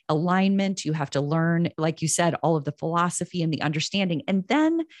learn alignment. You have to learn, like you said, all of the philosophy and the understanding. And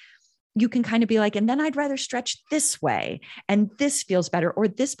then you can kind of be like, and then I'd rather stretch this way, and this feels better, or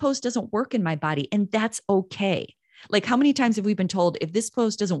this pose doesn't work in my body. And that's okay. How many times have we been told, if this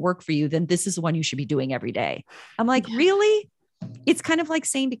pose doesn't work for you, then this is the one you should be doing every day? I'm like, really? It's kind of like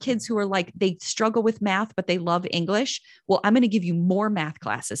saying to kids who are they struggle with math, but they love English. Well, I'm going to give you more math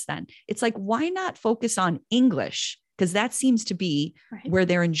classes then. It's like, why not focus on English? Because that seems to be where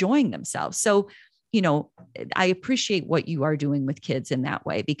they're enjoying themselves. So, I appreciate what you are doing with kids in that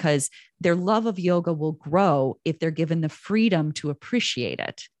way, because their love of yoga will grow if they're given the freedom to appreciate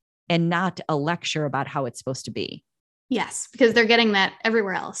it and not a lecture about how it's supposed to be. Yes, because they're getting that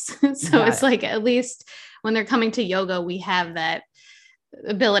everywhere else. So it's at least when they're coming to yoga, we have that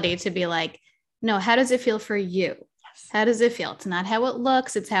ability to be like, no, how does it feel for you? Yes. How does it feel? It's not how it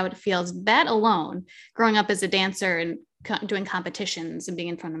looks, it's how it feels. That alone, growing up as a dancer and doing competitions and being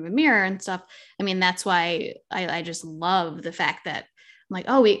in front of a mirror and stuff. I mean, that's why I just love the fact that I'm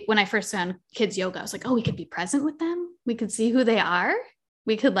like, when I first found kids yoga, I was like, we could be present with them. We could see who they are.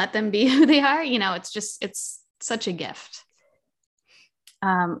 We could let them be who they are. It's such a gift.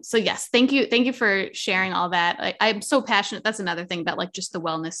 So yes, thank you for sharing all that. I'm so passionate. That's another thing about just the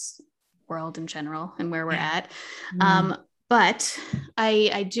wellness world in general and where we're at. But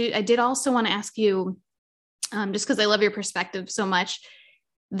I did also want to ask you, just because I love your perspective so much,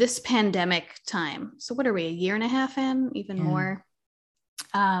 this pandemic time. So what are we, a year and a half in, even more?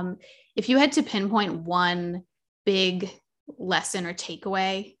 If you had to pinpoint one big lesson or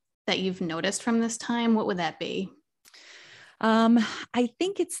takeaway that you've noticed from this time, what would that be? I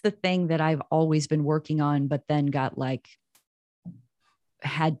think it's the thing that I've always been working on, but then got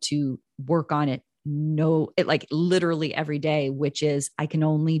had to work on it it like literally every day, which is I can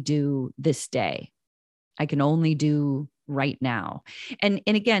only do this day. I can only do right now. And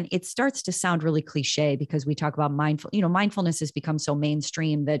again, it starts to sound really cliche because we talk about mindfulness has become so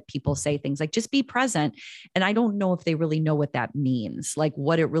mainstream that people say things like, just be present. And I don't know if they really know what that means, like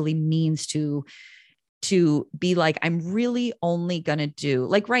what it really means to be like, I'm really only going to do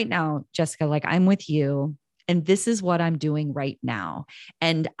like right now, Jessica, like I'm with you. And this is what I'm doing right now.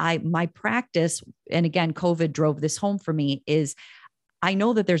 And my practice, and again, COVID drove this home for me, is I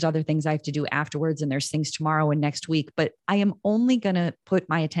know that there's other things I have to do afterwards and there's things tomorrow and next week, but I am only going to put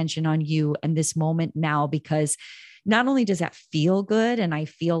my attention on you and this moment now, because not only does that feel good, and I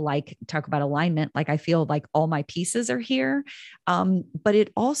feel like, talk about alignment, like I feel like all my pieces are here. But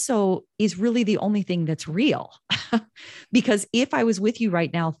it also is really the only thing that's real. Because if I was with you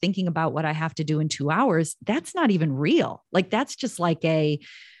right now, thinking about what I have to do in 2 hours, that's not even real. Like, that's just like a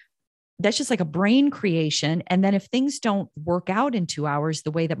brain creation. And then if things don't work out in 2 hours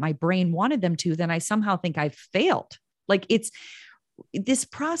the way that my brain wanted them to, then I somehow think I've failed. Like, it's this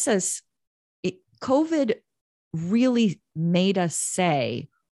process. COVID really made us say,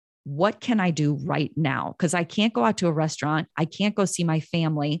 what can I do right now? Because I can't go out to a restaurant. I can't go see my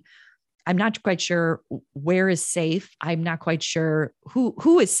family. I'm not quite sure where is safe. I'm not quite sure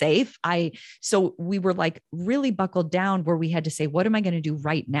who is safe. So we were like really buckled down, where we had to say, what am I going to do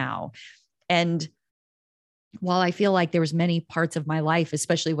right now? And while I feel like there was many parts of my life,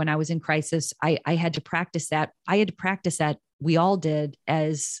 especially when I was in crisis, I had to practice that. I had to practice that. We all did,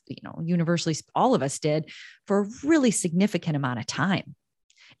 as universally, all of us did, for a really significant amount of time.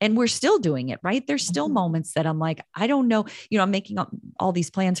 And we're still doing it, right? There's still moments that I'm like, I don't know, I'm making all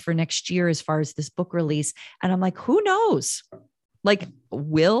these plans for next year as far as this book release. And I'm like, who knows? Like,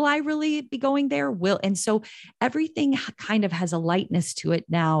 will I really be going there? And so everything kind of has a lightness to it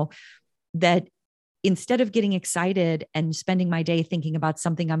now, that instead of getting excited and spending my day thinking about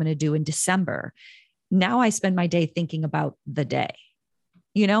something I'm going to do in December, now I spend my day thinking about the day,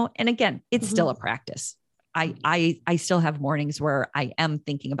 and again, it's still a practice. I still have mornings where I am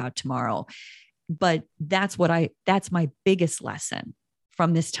thinking about tomorrow, but that's my biggest lesson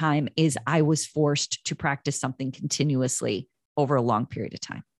from this time is I was forced to practice something continuously over a long period of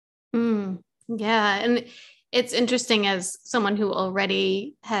time. Yeah. And it's interesting, as someone who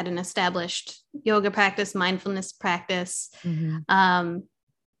already had an established yoga practice, mindfulness practice.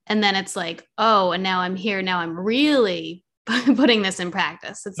 And then it's like, oh, and now I'm here. Now I'm really putting this in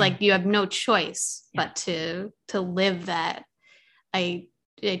practice. It's like, you have no choice but to live that. I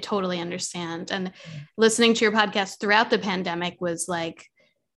totally understand. And listening to your podcast throughout the pandemic was like,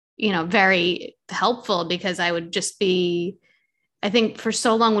 very helpful, because I would just be, I think for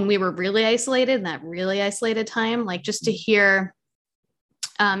so long when we were really isolated, in that really isolated time, like just to hear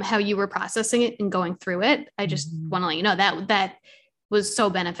how you were processing it and going through it. I just want to let you know that was so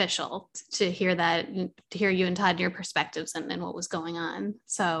beneficial to hear that, to hear you and Todd, your perspectives and what was going on.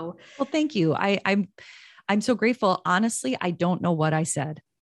 So, well, thank you. I'm so grateful. Honestly, I don't know what I said.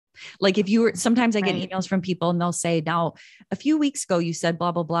 Like, sometimes I get emails from people and they'll say, now, a few weeks ago, you said,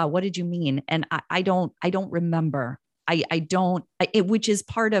 blah, blah, blah. What did you mean? And I don't remember. Which is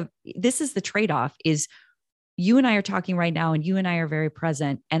part of, this is the trade-off, is you and I are talking right now and you and I are very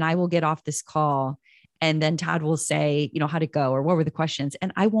present, and I will get off this call and then Todd will say, how'd it go? Or what were the questions?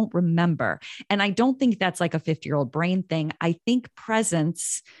 And I won't remember. And I don't think that's like a 50-year-old brain thing. I think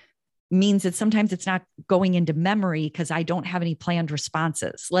presence means that sometimes it's not going into memory because I don't have any planned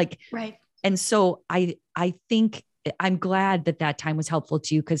responses. Right. And so I think I'm glad that time was helpful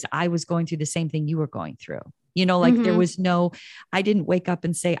to you, because I was going through the same thing you were going through. There was I didn't wake up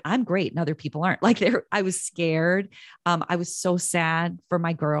and say, I'm great and other people aren't. I was scared. I was so sad for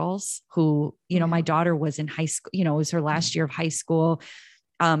my girls who, my daughter was in high school, it was her last year of high school.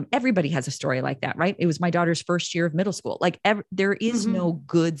 Everybody has a story like that, right? It was my daughter's first year of middle school. There is no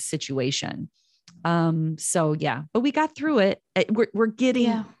good situation. So yeah, but we got through it. We're getting,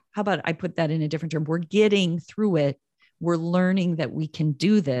 how about I put that in a different term? We're getting through it. We're learning that we can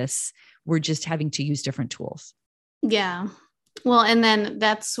do this. We're just having to use different tools. Yeah. Well, and then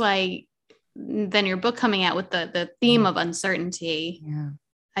that's why then your book coming out with the theme of uncertainty. Yeah.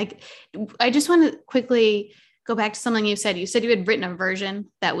 I just want to quickly go back to something you said. You said you had written a version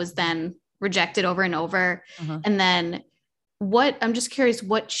that was then rejected over and over. And then I'm just curious,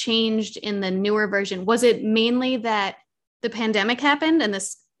 what changed in the newer version? Was it mainly that the pandemic happened and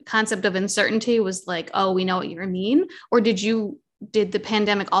this concept of uncertainty was like, oh, we know what you mean? Or did the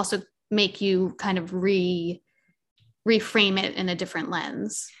pandemic also make you kind of reframe it in a different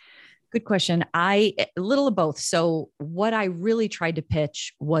lens? Good question. A little of both. So what I really tried to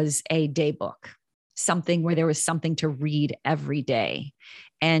pitch was a day book. something where there was something to read every day.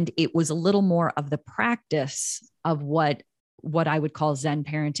 And it was a little more of the practice of what I would call Zen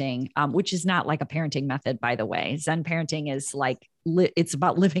parenting, which is not like a parenting method, by the way. Zen parenting is like, it's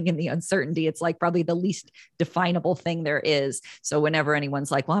about living in the uncertainty. It's like probably the least definable thing there is. So whenever anyone's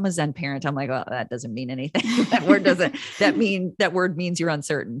like, well, I'm a Zen parent, I'm like, well, that doesn't mean anything. That word means you're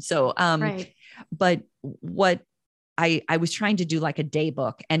uncertain. So, right. But what I was trying to do like a day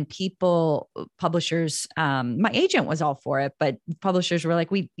book, and publishers, my agent was all for it, but publishers were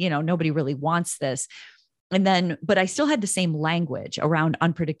like, nobody really wants this. And then, but I still had the same language around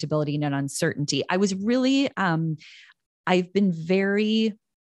unpredictability and uncertainty. I was really, I've been very,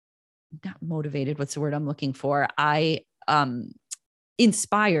 not motivated. What's the word I'm looking for?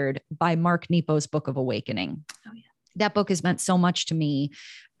 Inspired by Mark Nepo's Book of Awakening. Oh yeah. That book has meant so much to me.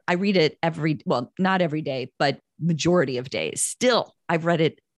 I read it not every day, but majority of days. Still, I've read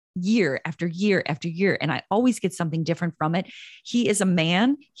it year after year after year, and I always get something different from it. He is a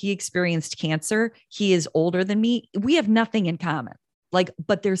man. He experienced cancer. He is older than me. We have nothing in common.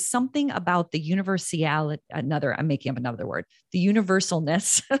 But there's something about the universality, I'm making up another word, the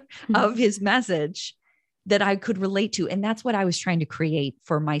universalness of his message that I could relate to. And that's what I was trying to create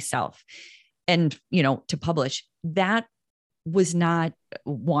for myself and, to publish. That was not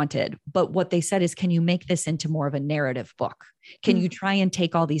wanted. But what they said is, can you make this into more of a narrative book? Can you try and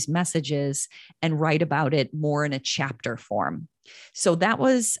take all these messages and write about it more in a chapter form? So that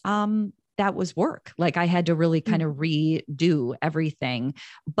was work. Like I had to really kind of redo everything,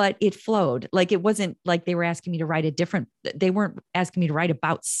 but it flowed. Like, it wasn't like they were asking me to they weren't asking me to write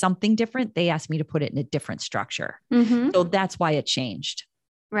about something different. They asked me to put it in a different structure. Mm-hmm. So that's why it changed.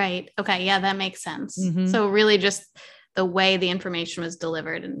 Right. Okay. Yeah, that makes sense. Mm-hmm. So really just the way the information was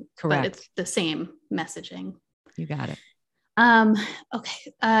delivered, correct. But it's the same messaging. You got it.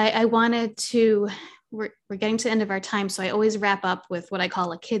 Okay. I wanted to, we're getting to the end of our time. So I always wrap up with what I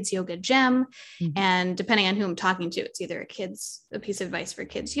call a kids yoga gem. Mm-hmm. And depending on who I'm talking to, it's either a piece of advice for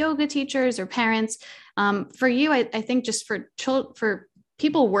kids yoga teachers or parents. For you, I think just for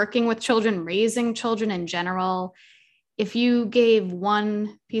people working with children, raising children in general, if you gave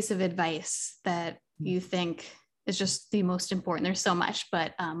one piece of advice that you think is just the most important, there's so much,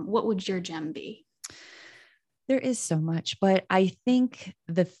 but what would your gem be? There is so much, but I think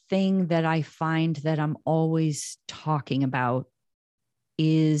the thing that I find that I'm always talking about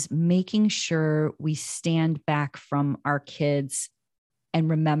is making sure we stand back from our kids and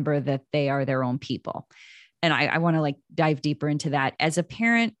remember that they are their own people. And I want to dive deeper into that. As a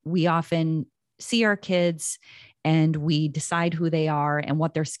parent, we often see our kids and we decide who they are and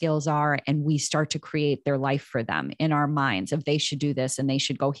what their skills are. And we start to create their life for them in our minds of they should do this and they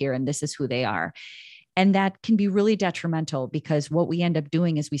should go here. And this is who they are. And that can be really detrimental because what we end up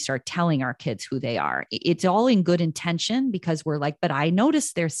doing is we start telling our kids who they are. It's all in good intention because we're like, but I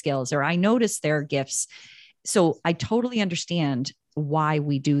noticed their skills or I noticed their gifts. So I totally understand why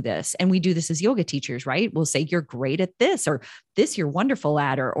we do this. And we do this as yoga teachers, right? We'll say, you're great at this, or this you're wonderful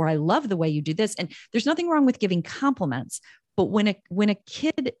at, or I love the way you do this. And there's nothing wrong with giving compliments. But when a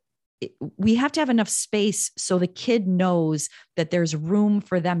kid, we have to have enough space so the kid knows that there's room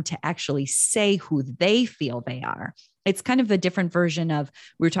for them to actually say who they feel they are. It's kind of a different version of,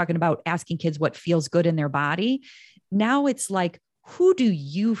 we were talking about asking kids what feels good in their body. Now it's like, who do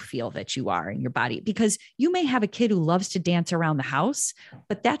you feel that you are in your body? Because you may have a kid who loves to dance around the house,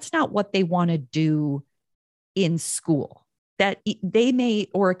 but that's not what they want to do in school. That they may,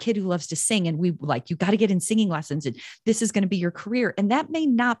 or a kid who loves to sing and we like, you got to get in singing lessons and this is going to be your career. And that may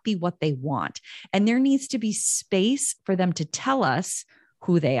not be what they want. And there needs to be space for them to tell us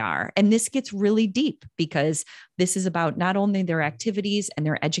who they are. And this gets really deep because this is about not only their activities and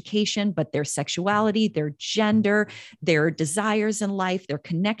their education, but their sexuality, their gender, their desires in life, their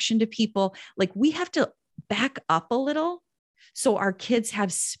connection to people. Like, we have to back up a little so our kids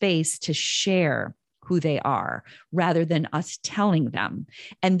have space to share who they are rather than us telling them.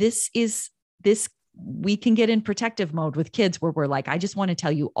 And this, we can get in protective mode with kids where we're like, I just want to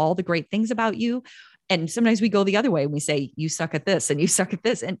tell you all the great things about you. And sometimes we go the other way and we say, you suck at this and you suck at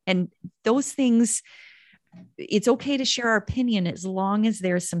this. And those things, it's okay to share our opinion as long as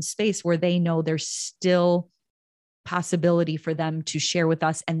there's some space where they know there's still possibility for them to share with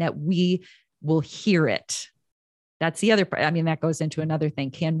us and that we will hear it. That's the other part. I mean, that goes into another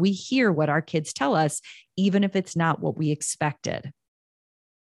thing. Can we hear what our kids tell us, even if it's not what we expected?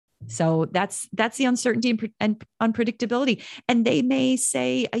 So that's the uncertainty and unpredictability. And they may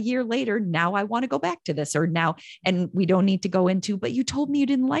say a year later, now I want to go back to this, or now, and we don't need to go into, but you told me you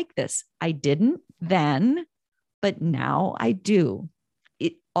didn't like this. I didn't then, but now I do.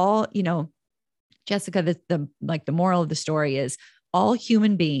 It all, Jessica, the moral of the story is all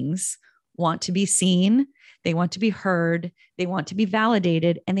human beings want to be seen. They want to be heard. They want to be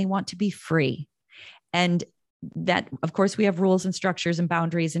validated, and they want to be free. And that, of course, we have rules and structures and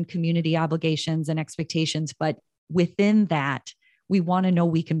boundaries and community obligations and expectations, but within that, we want to know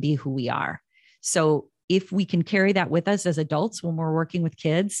we can be who we are. So if we can carry that with us as adults when we're working with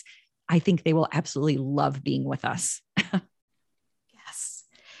kids, I think they will absolutely love being with us. Yes.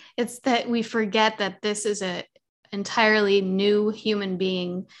 It's that we forget that this is an entirely new human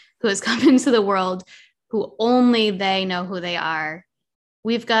being who has come into the world, who only they know who they are.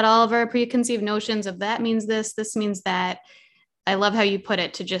 We've got all of our preconceived notions of that means this means that. I love how you put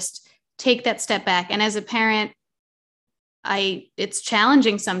it, to just take that step back. And as a parent, it's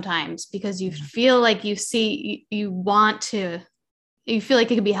challenging sometimes because you feel like you feel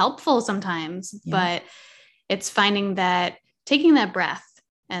like it could be helpful sometimes, but it's finding that, taking that breath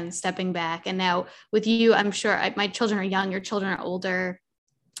and stepping back. And now with you, I'm sure my children are young, your children are older.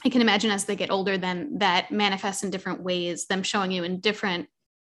 I can imagine as they get older, then that manifests in different ways, them showing you in different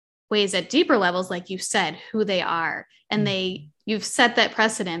ways at deeper levels, like you said, who they are. And you've set that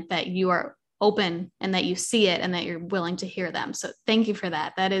precedent that you are open and that you see it and that you're willing to hear them. So thank you for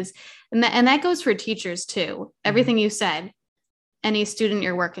that. And that goes for teachers too. Everything you said, any student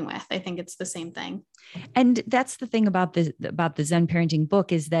you're working with, I think it's the same thing. And that's the thing about the Zen Parenting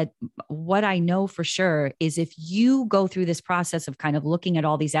book, is that what I know for sure is if you go through this process of kind of looking at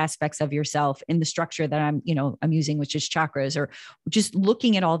all these aspects of yourself in the structure that I'm using, which is chakras, or just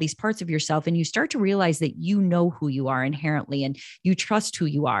looking at all these parts of yourself, and you start to realize that you know who you are inherently and you trust who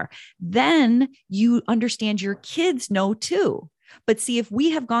you are, then you understand your kids know too. But see, if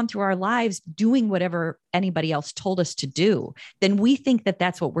we have gone through our lives doing whatever anybody else told us to do, then we think that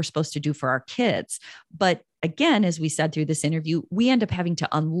that's what we're supposed to do for our kids. But again, as we said through this interview, we end up having to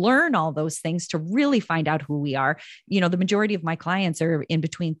unlearn all those things to really find out who we are. The majority of my clients are in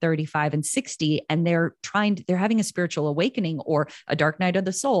between 35 and 60, and they're having a spiritual awakening or a dark night of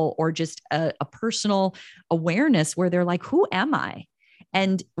the soul, or just a personal awareness where they're like, who am I?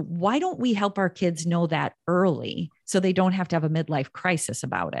 And why don't we help our kids know that early so they don't have to have a midlife crisis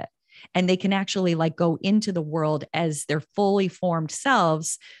about it? And they can actually go into the world as their fully formed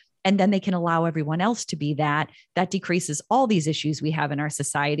selves. And then they can allow everyone else to be that. That decreases all these issues we have in our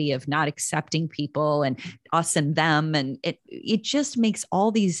society of not accepting people and us and them. And it just makes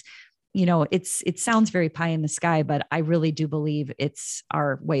all these, it sounds very pie in the sky, but I really do believe it's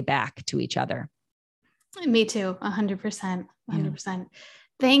our way back to each other. Me too. 100%. 100%.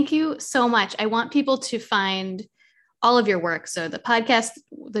 Thank you so much. I want people to find all of your work. So the podcast,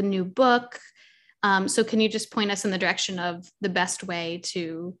 the new book. So can you just point us in the direction of the best way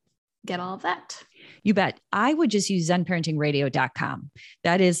to get all of that? You bet. I would just use zenparentingradio.com.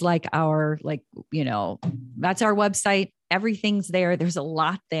 That is that's our website. Everything's there. There's a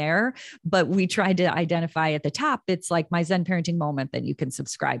lot there, but we tried to identify at the top. It's like my Zen Parenting moment that you can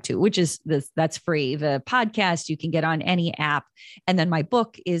subscribe to, which is that's free. The podcast you can get on any app. And then my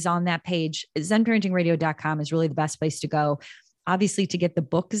book is on that page. Zenparentingradio.com is really the best place to go. Obviously, to get the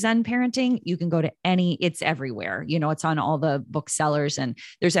book Zen Parenting, you can go to it's everywhere. It's on all the booksellers. And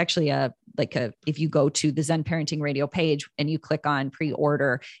there's actually if you go to the Zen Parenting Radio page and you click on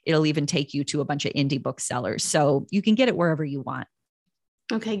pre-order, it'll even take you to a bunch of indie booksellers. So you can get it wherever you want.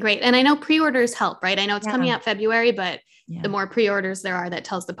 Okay, great. And I know pre-orders help, right? I know it's coming out February, but the more pre-orders there are, that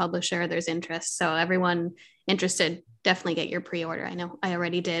tells the publisher there's interest. So everyone interested, definitely get your pre-order. I know I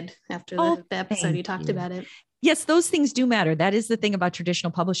already did after the episode you talked about it. Yes, those things do matter. That is the thing about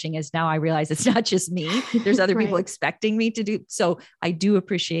traditional publishing, is now I realize it's not just me. There's other people expecting me to do. So I do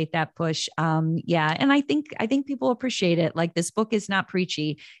appreciate that push. And I think people appreciate it. Like, this book is not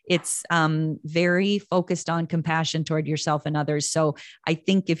preachy. It's very focused on compassion toward yourself and others. So I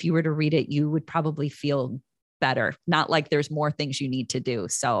think if you were to read it, you would probably feel better. Not like there's more things you need to do.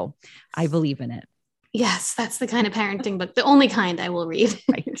 So I believe in it. Yes, that's the kind of parenting book, the only kind I will read.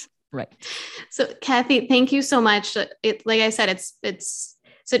 Right. So Cathy, thank you so much. Like I said, it's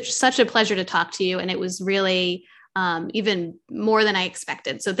such a pleasure to talk to you. And it was really even more than I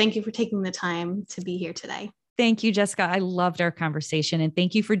expected. So thank you for taking the time to be here today. Thank you, Jessica. I loved our conversation, and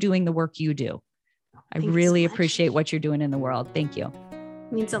thank you for doing the work you do. I really appreciate what you're doing in the world. Thank you.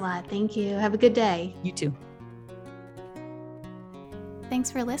 It means a lot. Thank you. Have a good day. You too.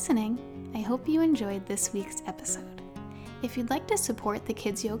 Thanks for listening. I hope you enjoyed this week's episode. If you'd like to support the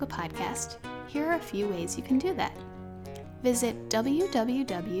Kids Yoga Podcast, here are a few ways you can do that. Visit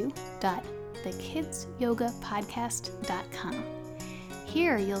www.thekidsyogapodcast.com.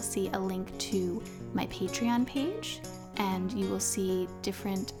 Here you'll see a link to my Patreon page, and you will see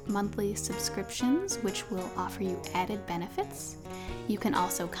different monthly subscriptions which will offer you added benefits. You can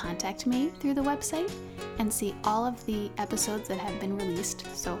also contact me through the website and see all of the episodes that have been released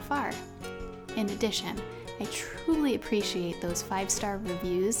so far. In addition, I truly appreciate those 5-star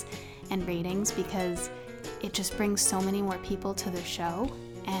reviews and ratings because it just brings so many more people to the show,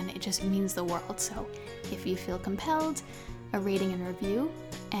 and it just means the world. So if you feel compelled, a rating and review,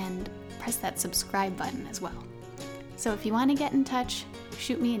 and press that subscribe button as well. So if you want to get in touch,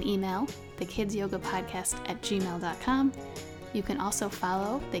 shoot me an email, thekidsyogapodcast@gmail.com. You can also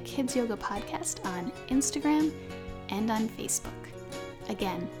follow the Kids Yoga Podcast on Instagram and on Facebook.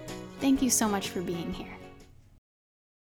 Again, thank you so much for being here.